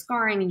sort of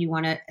scarring and you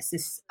want to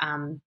assist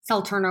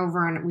cell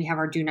turnover. And we have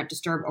our Do Not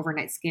Disturb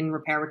overnight skin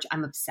repair, which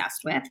I'm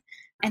obsessed with.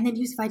 And then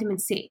use vitamin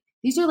C.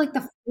 These are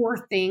the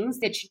 4 things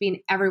that should be in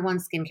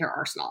everyone's skincare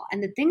arsenal.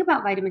 And the thing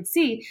about vitamin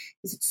C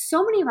is that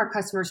so many of our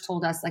customers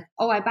told us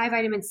I buy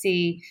vitamin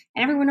C,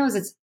 and everyone knows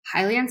it's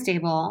highly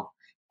unstable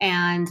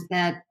and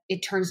that it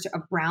turns to a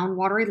brown,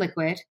 watery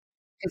liquid.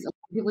 Because a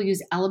lot of people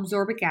use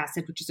L-absorbic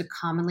acid, which is a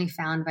commonly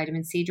found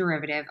vitamin C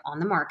derivative on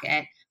the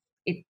market.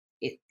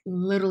 It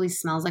literally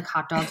smells like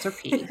hot dogs or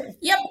pee.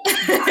 Yep.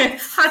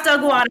 Hot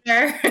dog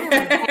water.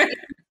 It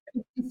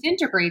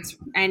disintegrates,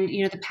 and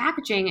the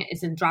packaging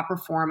is in dropper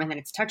form, and then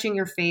it's touching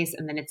your face,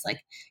 and then it's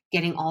like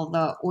getting all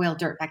the oil,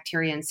 dirt,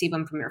 bacteria, and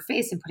sebum from your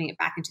face and putting it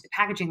back into the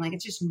packaging. Like,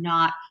 it's just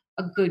not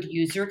a good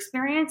user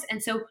experience.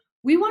 And so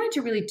we wanted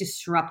to really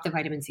disrupt the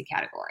vitamin C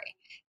category.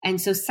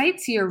 And so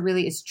Sightseer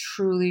really is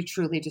truly,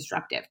 truly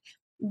disruptive.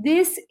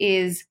 This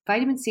is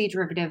vitamin C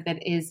derivative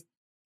that is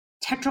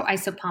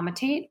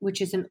tetroisopalmitate,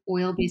 which is an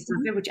oil-based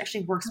derivative, which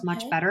actually works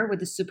much better with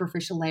the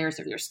superficial layers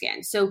of your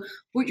skin. So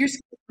what your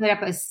skin is made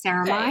up is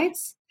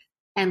ceramides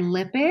and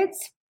lipids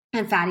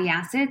and fatty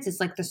acids. It's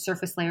like the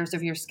surface layers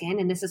of your skin,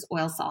 and this is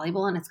oil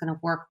soluble, and it's going to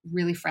work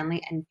really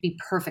friendly and be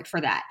perfect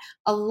for that.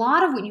 A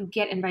lot of what you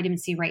get in vitamin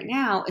C right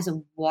now is a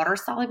water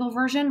soluble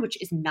version,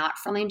 which is not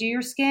friendly to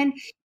your skin.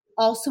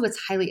 Also, it's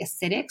highly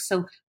acidic.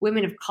 So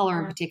women of color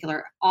in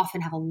particular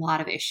often have a lot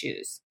of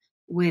issues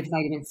with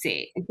vitamin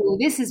C. And so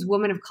this is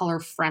women of color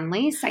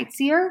friendly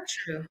Sightseer.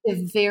 True.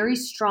 A very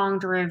strong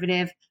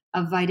derivative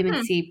of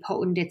vitamin C,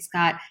 potent. It's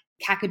got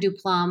Kakadu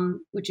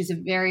plum, which is a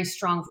very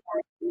strong form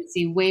of vitamin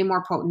C, way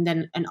more potent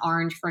than an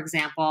orange, for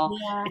example.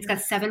 Yeah. It's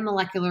got 7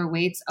 molecular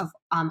weights of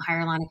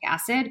hyaluronic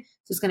acid.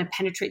 So it's going to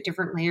penetrate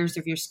different layers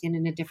of your skin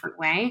in a different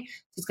way.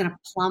 So it's going to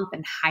plump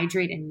and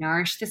hydrate and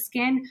nourish the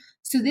skin.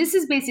 So this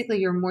is basically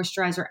your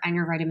moisturizer and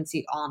your vitamin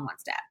C all in one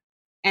step.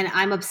 And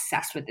I'm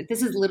obsessed with it.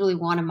 This is literally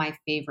one of my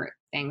favorite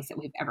things that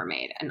we've ever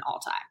made in all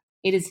time.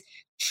 It is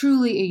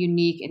truly a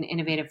unique and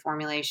innovative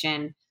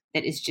formulation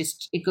that is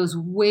just, it goes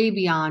way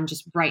beyond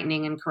just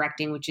brightening and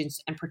correcting,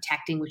 and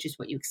protecting, which is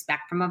what you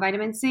expect from a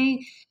vitamin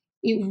C.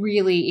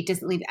 It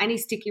doesn't leave any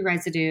sticky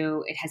residue.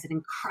 It has an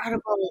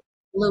incredible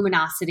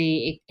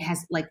luminosity. It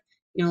has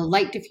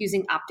light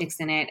diffusing optics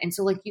in it. And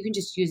so you can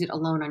just use it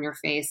alone on your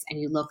face and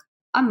you look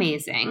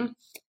amazing.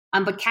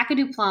 But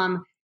Kakadu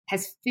plum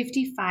has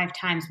 55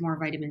 times more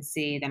vitamin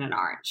C than an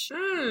orange.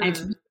 And it's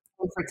really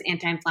known for its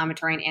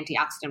anti-inflammatory and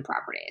antioxidant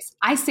properties.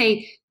 I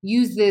say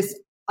use this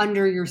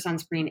under your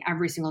sunscreen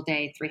every single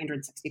day,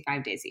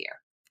 365 days a year.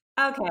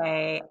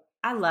 Okay.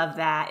 I love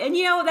that. And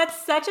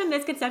that's such a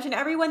misconception.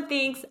 Everyone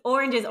thinks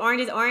oranges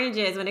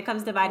when it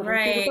comes to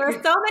vitamin C. But there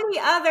are so many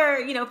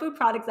other, food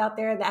products out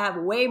there that have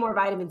way more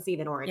vitamin C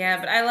than oranges. Yeah,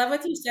 but I love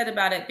what you said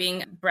about it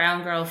being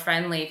brown girl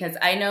friendly, because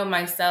I know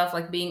myself,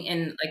 being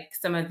in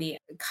some of the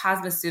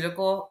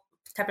cosmeceutical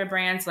type of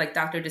brands, like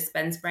Dr.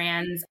 Dispense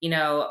brands,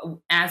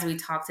 as we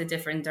talk to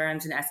different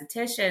derms and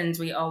estheticians,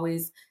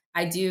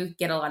 I do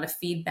get a lot of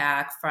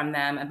feedback from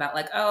them about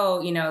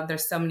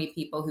there's so many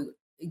people who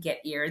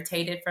get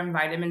irritated from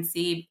vitamin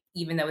C,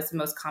 even though it's the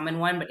most common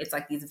one, but it's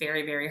these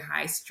very, very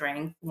high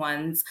strength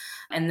ones.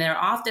 And they're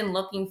often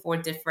looking for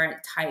different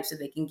types that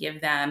they can give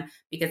them,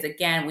 because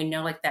again, we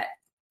know that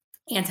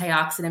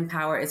antioxidant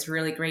power is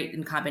really great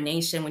in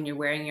combination when you're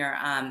wearing your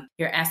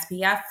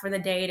SPF for the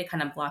day to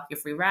kind of block your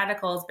free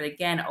radicals. But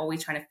again,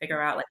 always trying to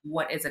figure out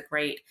what is a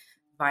great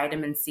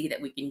vitamin C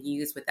that we can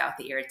use without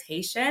the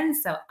irritation.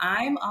 So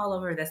I'm all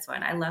over this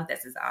one. I love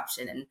this as an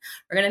option, and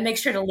we're going to make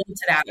sure to link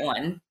to that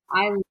one.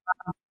 I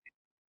love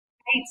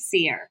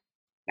Sightseer.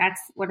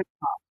 That's what it's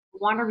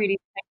called. Wander Beauty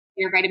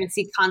Sightseer Vitamin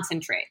C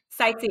Concentrate.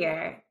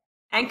 Sightseer.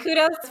 And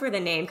kudos for the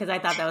name, because I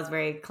thought that was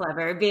very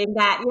clever, being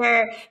that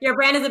your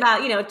brand is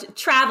about,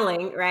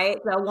 traveling, right?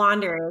 So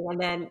wandering, and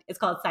then it's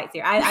called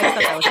Sightseer. I just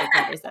thought that was so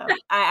clever. So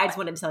I just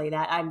wanted to tell you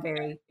that. I'm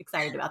very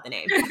excited about the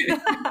name.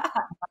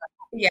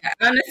 Yeah,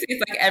 honestly,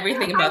 it's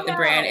everything about the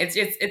brand. It's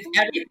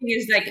everything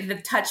is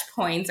the touch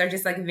points are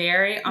just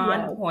very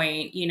on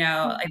point.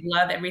 I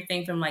love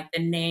everything from the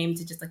name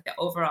to just the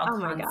overall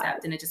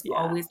concept, and it just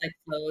always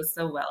flows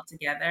so well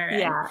together.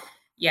 And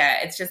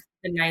it's just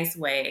a nice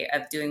way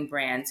of doing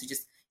brands to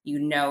just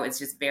it's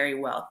just very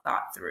well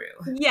thought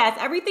through. Yes,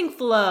 everything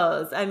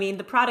flows. I mean,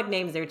 the product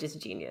names are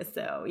just genius.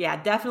 So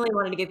definitely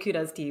wanted to give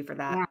kudos to you for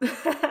that.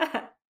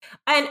 Yeah.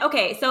 And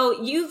okay,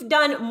 so you've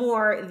done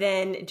more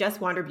than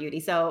just Wander Beauty.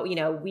 So,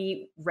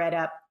 we read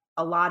up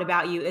a lot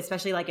about you,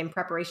 especially in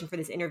preparation for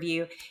this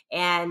interview.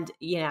 And,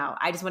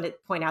 I just want to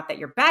point out that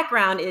your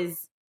background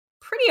is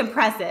pretty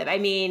impressive. I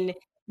mean,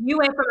 you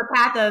went from a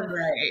path of,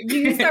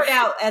 you started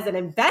out as an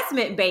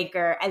investment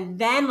banker and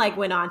then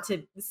went on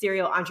to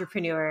serial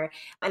entrepreneur.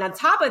 And on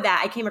top of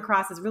that, I came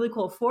across this really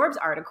cool Forbes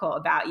article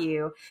about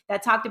you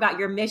that talked about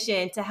your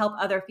mission to help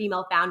other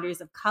female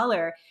founders of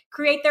color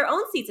create their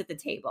own seats at the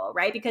table,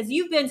 right? Because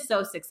you've been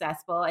so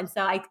successful. And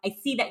so I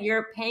see that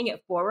you're paying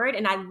it forward,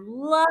 and I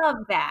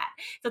love that.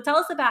 So tell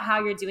us about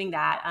how you're doing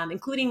that,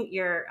 including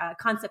your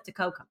Concept to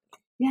Co company.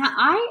 Yeah,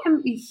 I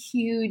am a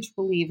huge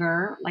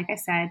believer, like I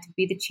said, to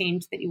be the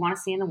change that you want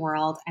to see in the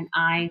world. And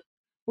I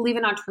believe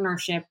in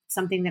entrepreneurship,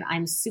 something that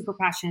I'm super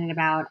passionate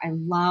about. I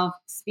love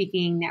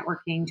speaking,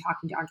 networking,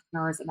 talking to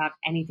entrepreneurs about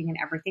anything and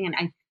everything.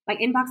 And my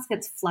inbox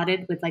gets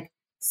flooded with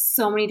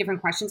so many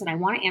different questions and I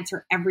want to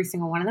answer every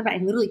single one of them, but I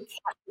literally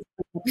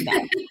can't do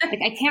that.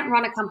 Like I can't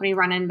run a company,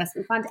 run an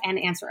investment fund and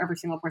answer every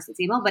single person's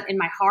email, but in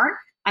my heart,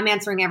 I'm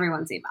answering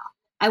everyone's email.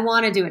 I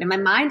want to do it. In my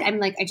mind, I'm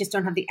like, I just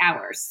don't have the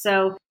hours.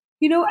 So,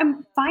 I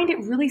find it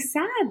really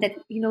sad that,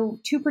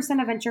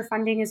 2% of venture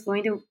funding is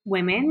going to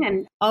women,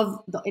 and of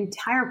the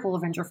entire pool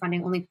of venture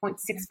funding, only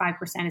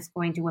 0.65% is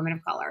going to women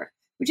of color,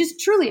 which is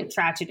truly a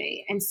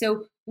tragedy. And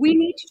so we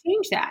need to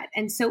change that.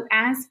 And so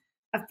as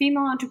a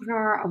female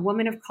entrepreneur, a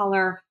woman of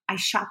color, I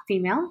shop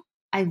female,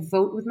 I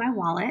vote with my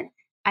wallet,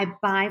 I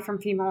buy from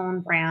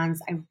female-owned brands.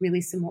 I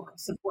really support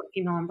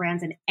female-owned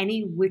brands in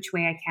any which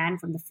way I can,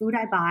 from the food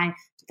I buy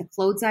to the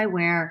clothes I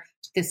wear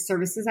to the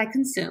services I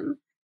consume.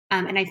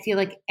 And I feel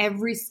like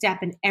every step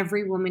and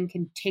every woman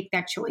can take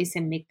that choice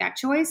and make that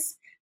choice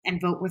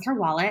and vote with her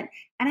wallet.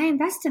 And I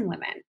invest in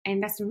women. I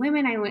invest in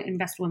women. I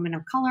invest in women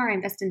of color. I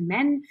invest in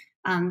men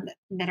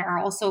that are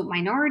also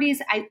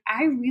minorities.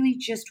 I really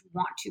just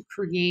want to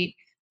create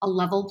a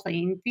level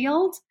playing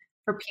field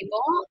for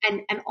people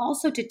and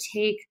also to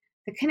take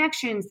the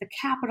connections, the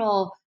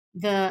capital,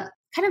 the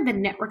kind of the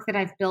network that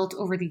I've built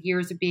over the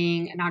years of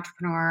being an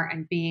entrepreneur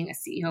and being a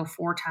CEO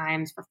 4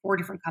 times for 4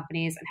 different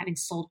companies and having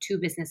sold 2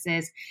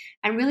 businesses,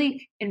 and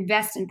really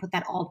invest and put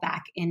that all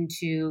back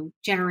into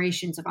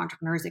generations of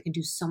entrepreneurs that can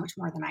do so much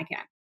more than I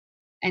can.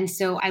 And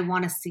so I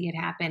want to see it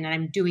happen, and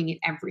I'm doing it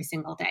every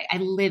single day. I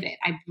live it.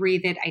 I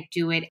breathe it. I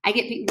do it. I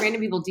get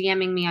random people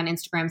DMing me on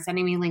Instagram,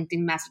 sending me LinkedIn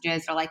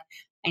messages. They're like,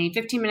 I need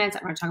 15 minutes.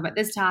 I'm going to talk about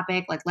this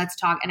topic. Like, let's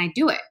talk. And I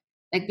do it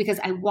because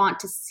I want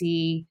to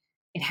see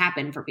it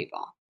happen for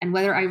people. And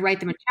whether I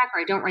write them a check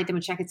or I don't write them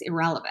a check, it's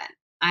irrelevant.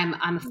 I'm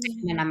a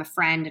fan and I'm a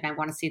friend, and I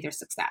want to see their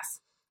success.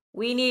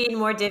 We need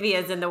more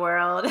Divyas in the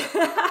world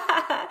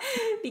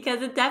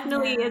because it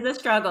definitely is a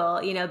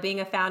struggle, being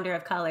a founder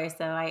of color.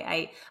 So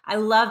I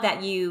love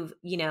that you've,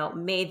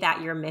 made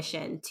that your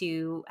mission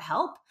to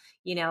help,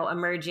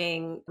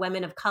 emerging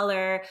women of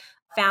color,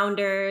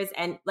 founders,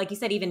 and like you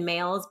said, even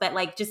males, but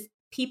like just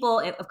people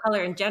of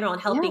color in general, and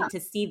helping to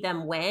see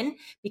them win,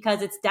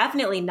 because it's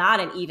definitely not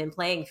an even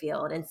playing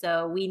field. And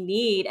so we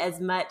need as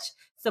much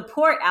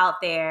support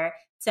out there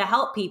to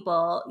help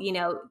people,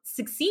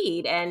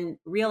 succeed and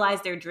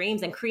realize their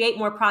dreams and create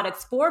more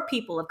products for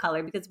people of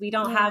color, because we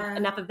don't have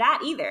enough of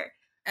that either.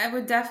 I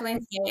would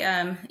definitely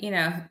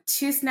say,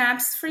 2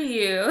 snaps for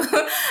you.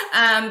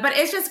 But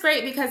it's just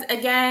great because,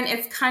 again,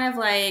 it's kind of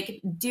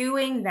like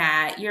doing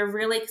that. You're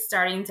really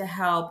starting to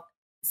help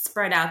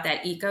spread out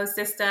that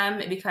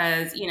ecosystem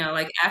because,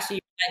 like Ashley,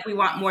 like we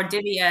want more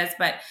Divyas,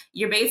 but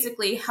you're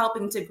basically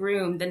helping to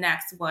groom the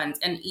next ones.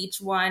 And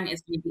each one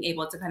is going to be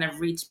able to kind of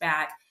reach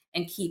back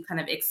and keep kind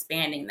of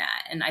expanding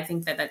that. And I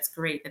think that that's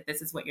great that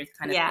this is what you're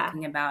kind of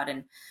thinking about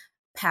and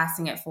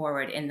passing it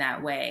forward in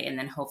that way. And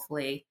then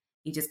hopefully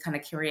you just kind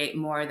of create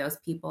more of those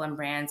people and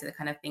brands that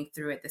kind of think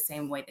through it the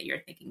same way that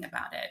you're thinking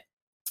about it.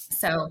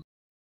 So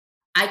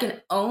I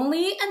can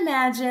only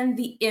imagine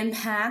the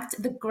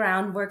impact, the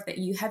groundwork that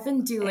you have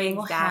been doing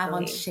will have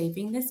on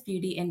shaping this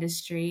beauty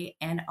industry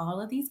and all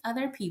of these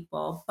other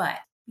people. But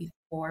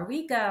before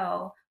we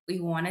go, we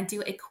want to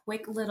do a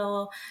quick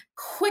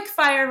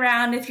fire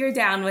round if you're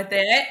down with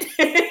it.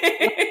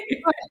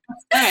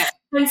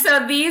 And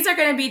so these are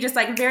going to be just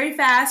like very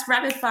fast,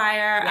 rapid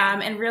fire,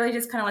 and really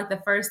just kind of like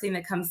the first thing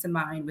that comes to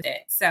mind with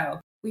it.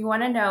 So we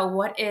want to know,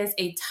 what is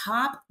a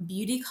top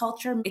beauty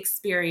culture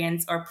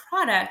experience or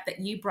product that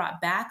you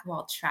brought back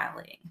while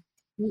traveling?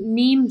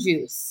 Neem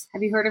juice.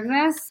 Have you heard of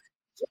this?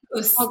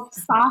 It's called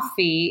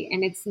Safi,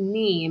 and it's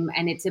neem,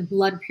 and it's a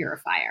blood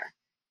purifier.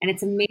 And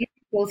it's amazing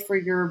both for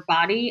your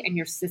body and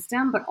your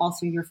system, but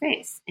also your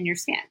face and your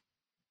skin.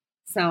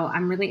 So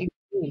I'm really into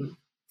neem.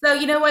 So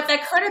you know what?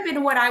 That could have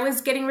been what I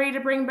was getting ready to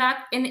bring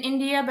back in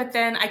India, but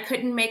then I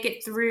couldn't make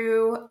it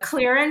through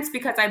clearance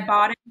because I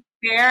bought it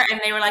there,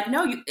 and they were like,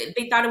 no,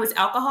 they thought it was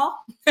alcohol.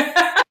 So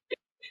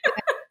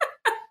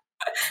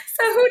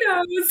who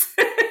knows?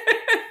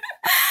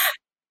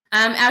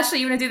 Ashley,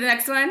 you want to do the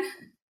next one?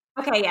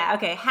 Okay, yeah,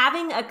 okay.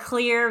 Having a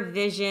clear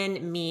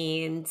vision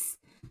means...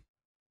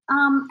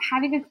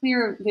 having a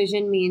clear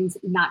vision means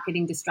not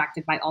getting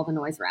distracted by all the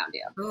noise around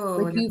you.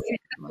 Like you can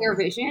have a clear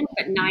vision,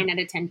 but 9 out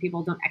of 10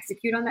 people don't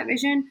execute on that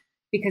vision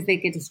because they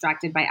get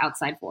distracted by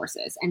outside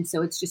forces. And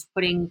so it's just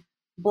putting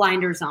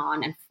blinders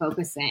on and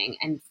focusing,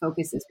 and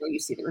focus is where you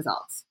see the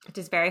results. Which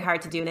is very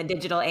hard to do in a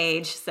digital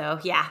age. So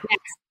yeah. Yes.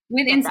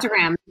 With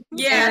Instagram.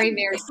 Very,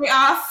 very stay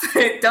off.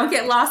 Don't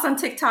get lost on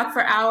TikTok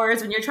for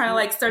hours when you're trying to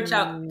like search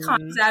out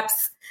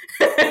concepts.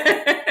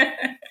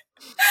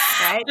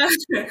 Right?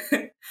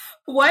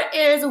 What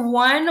is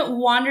one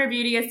Wander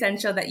Beauty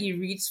essential that you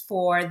reach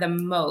for the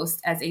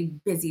most as a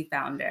busy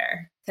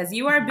founder? Because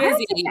you are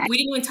busy. We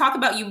didn't even talk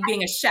about you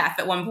being a chef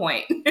at one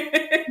point.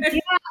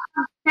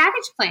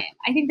 Baggage Claim.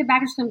 I think the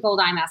Baggage Claim Gold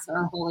Eye Masks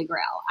are a holy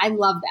grail. I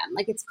love them.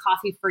 Like, it's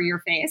coffee for your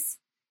face.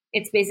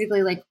 It's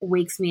basically like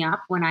wakes me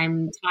up when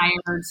I'm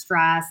tired,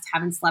 stressed,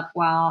 haven't slept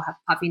well, have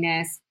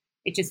puffiness.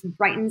 It just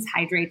brightens,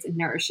 hydrates, and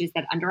nourishes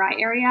that under eye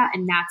area.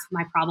 And that's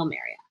my problem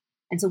area.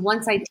 And so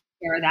once I take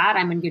care of that,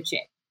 I'm in good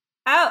shape.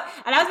 Oh,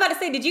 and I was about to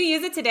say, did you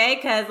use it today?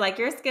 Because like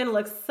your skin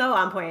looks so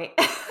on point.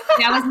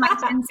 That was my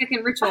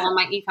 10-second ritual on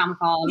my e-com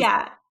calls.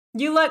 Yeah,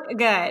 you look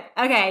good.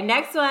 Okay,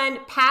 next one.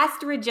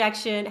 Past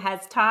rejection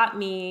has taught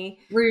me.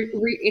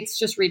 It's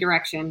just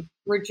redirection.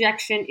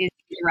 Rejection is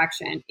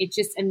redirection. It's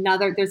just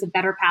there's a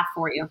better path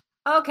for you.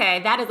 Okay,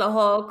 that is a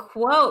whole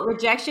quote.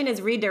 Rejection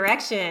is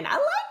redirection. I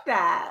like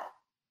that.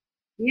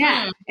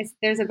 Yeah,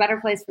 there's a better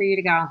place for you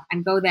to go,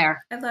 and go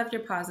there. I love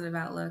your positive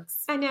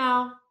outlooks. I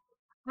know.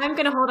 I'm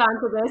going to hold on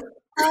to this.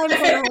 I'm going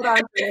to hold on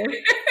to this.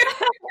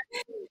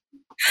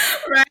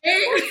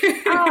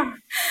 Right? Oh.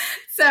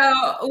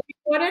 So we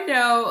want to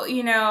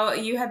know,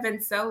 you have been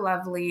so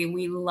lovely.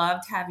 We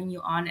loved having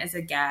you on as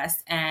a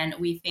guest. And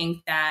we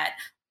think that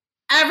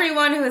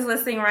everyone who is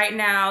listening right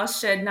now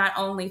should not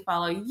only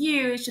follow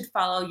you, should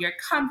follow your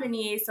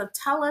company. So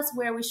tell us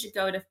where we should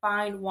go to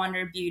find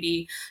Wander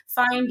Beauty,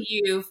 find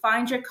you,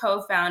 find your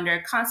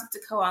co-founder, Concept to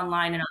Co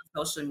online and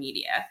on social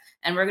media.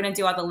 And we're going to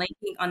do all the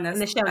linking on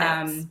the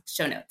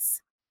show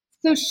notes.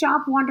 So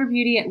shop Wander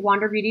Beauty at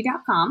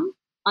wanderbeauty.com.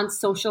 On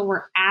social,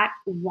 we're at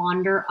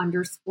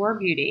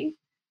wander_beauty.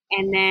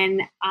 And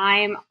then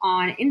I'm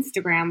on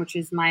Instagram, which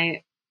is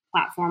my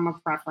platform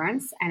of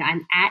preference. And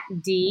I'm at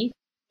D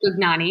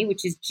Gugnani,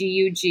 which is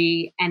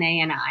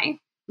Gugnani.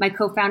 My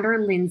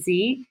co-founder,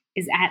 Lindsay,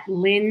 is at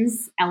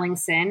Linds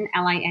Ellingson,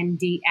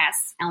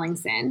 Linds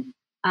Ellingson.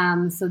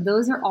 So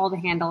those are all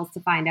the handles to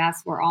find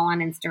us. We're all on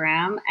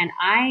Instagram. And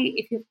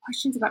if you have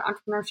questions about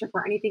entrepreneurship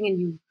or anything and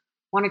you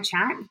want to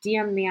chat,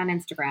 DM me on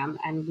Instagram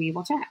and we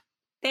will chat.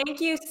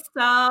 Thank you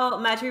so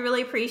much. We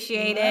really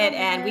appreciate it.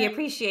 And we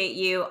appreciate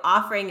you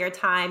offering your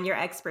time, your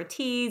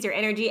expertise, your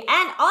energy,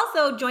 and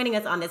also joining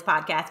us on this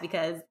podcast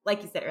because,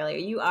 like you said earlier,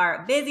 you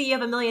are busy. You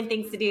have a million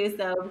things to do.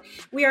 So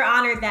we are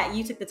honored that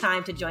you took the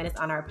time to join us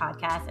on our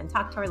podcast and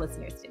talk to our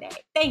listeners today.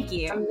 Thank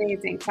you.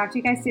 Amazing. Talk to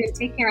you guys soon.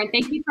 Take care. And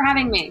thank you for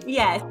having me.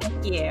 Yes,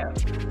 thank you.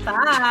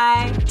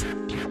 Bye.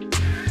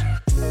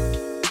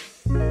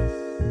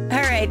 All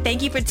right,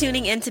 thank you for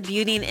tuning into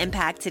Beauty and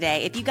Impact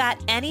today. If you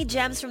got any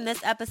gems from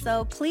this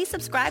episode, please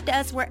subscribe to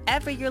us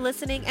wherever you're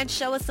listening and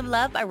show us some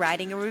love by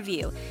writing a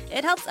review.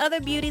 It helps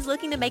other beauties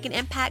looking to make an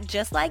impact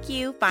just like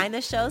you find the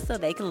show so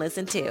they can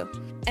listen too.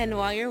 And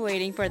while you're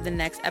waiting for the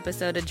next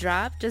episode to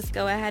drop, just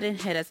go ahead and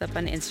hit us up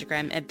on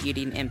Instagram at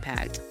Beauty and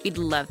Impact. We'd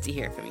love to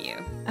hear from you.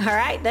 All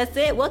right, that's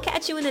it. We'll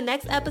catch you in the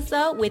next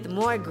episode with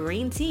more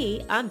green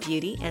tea on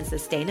beauty and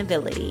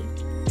sustainability.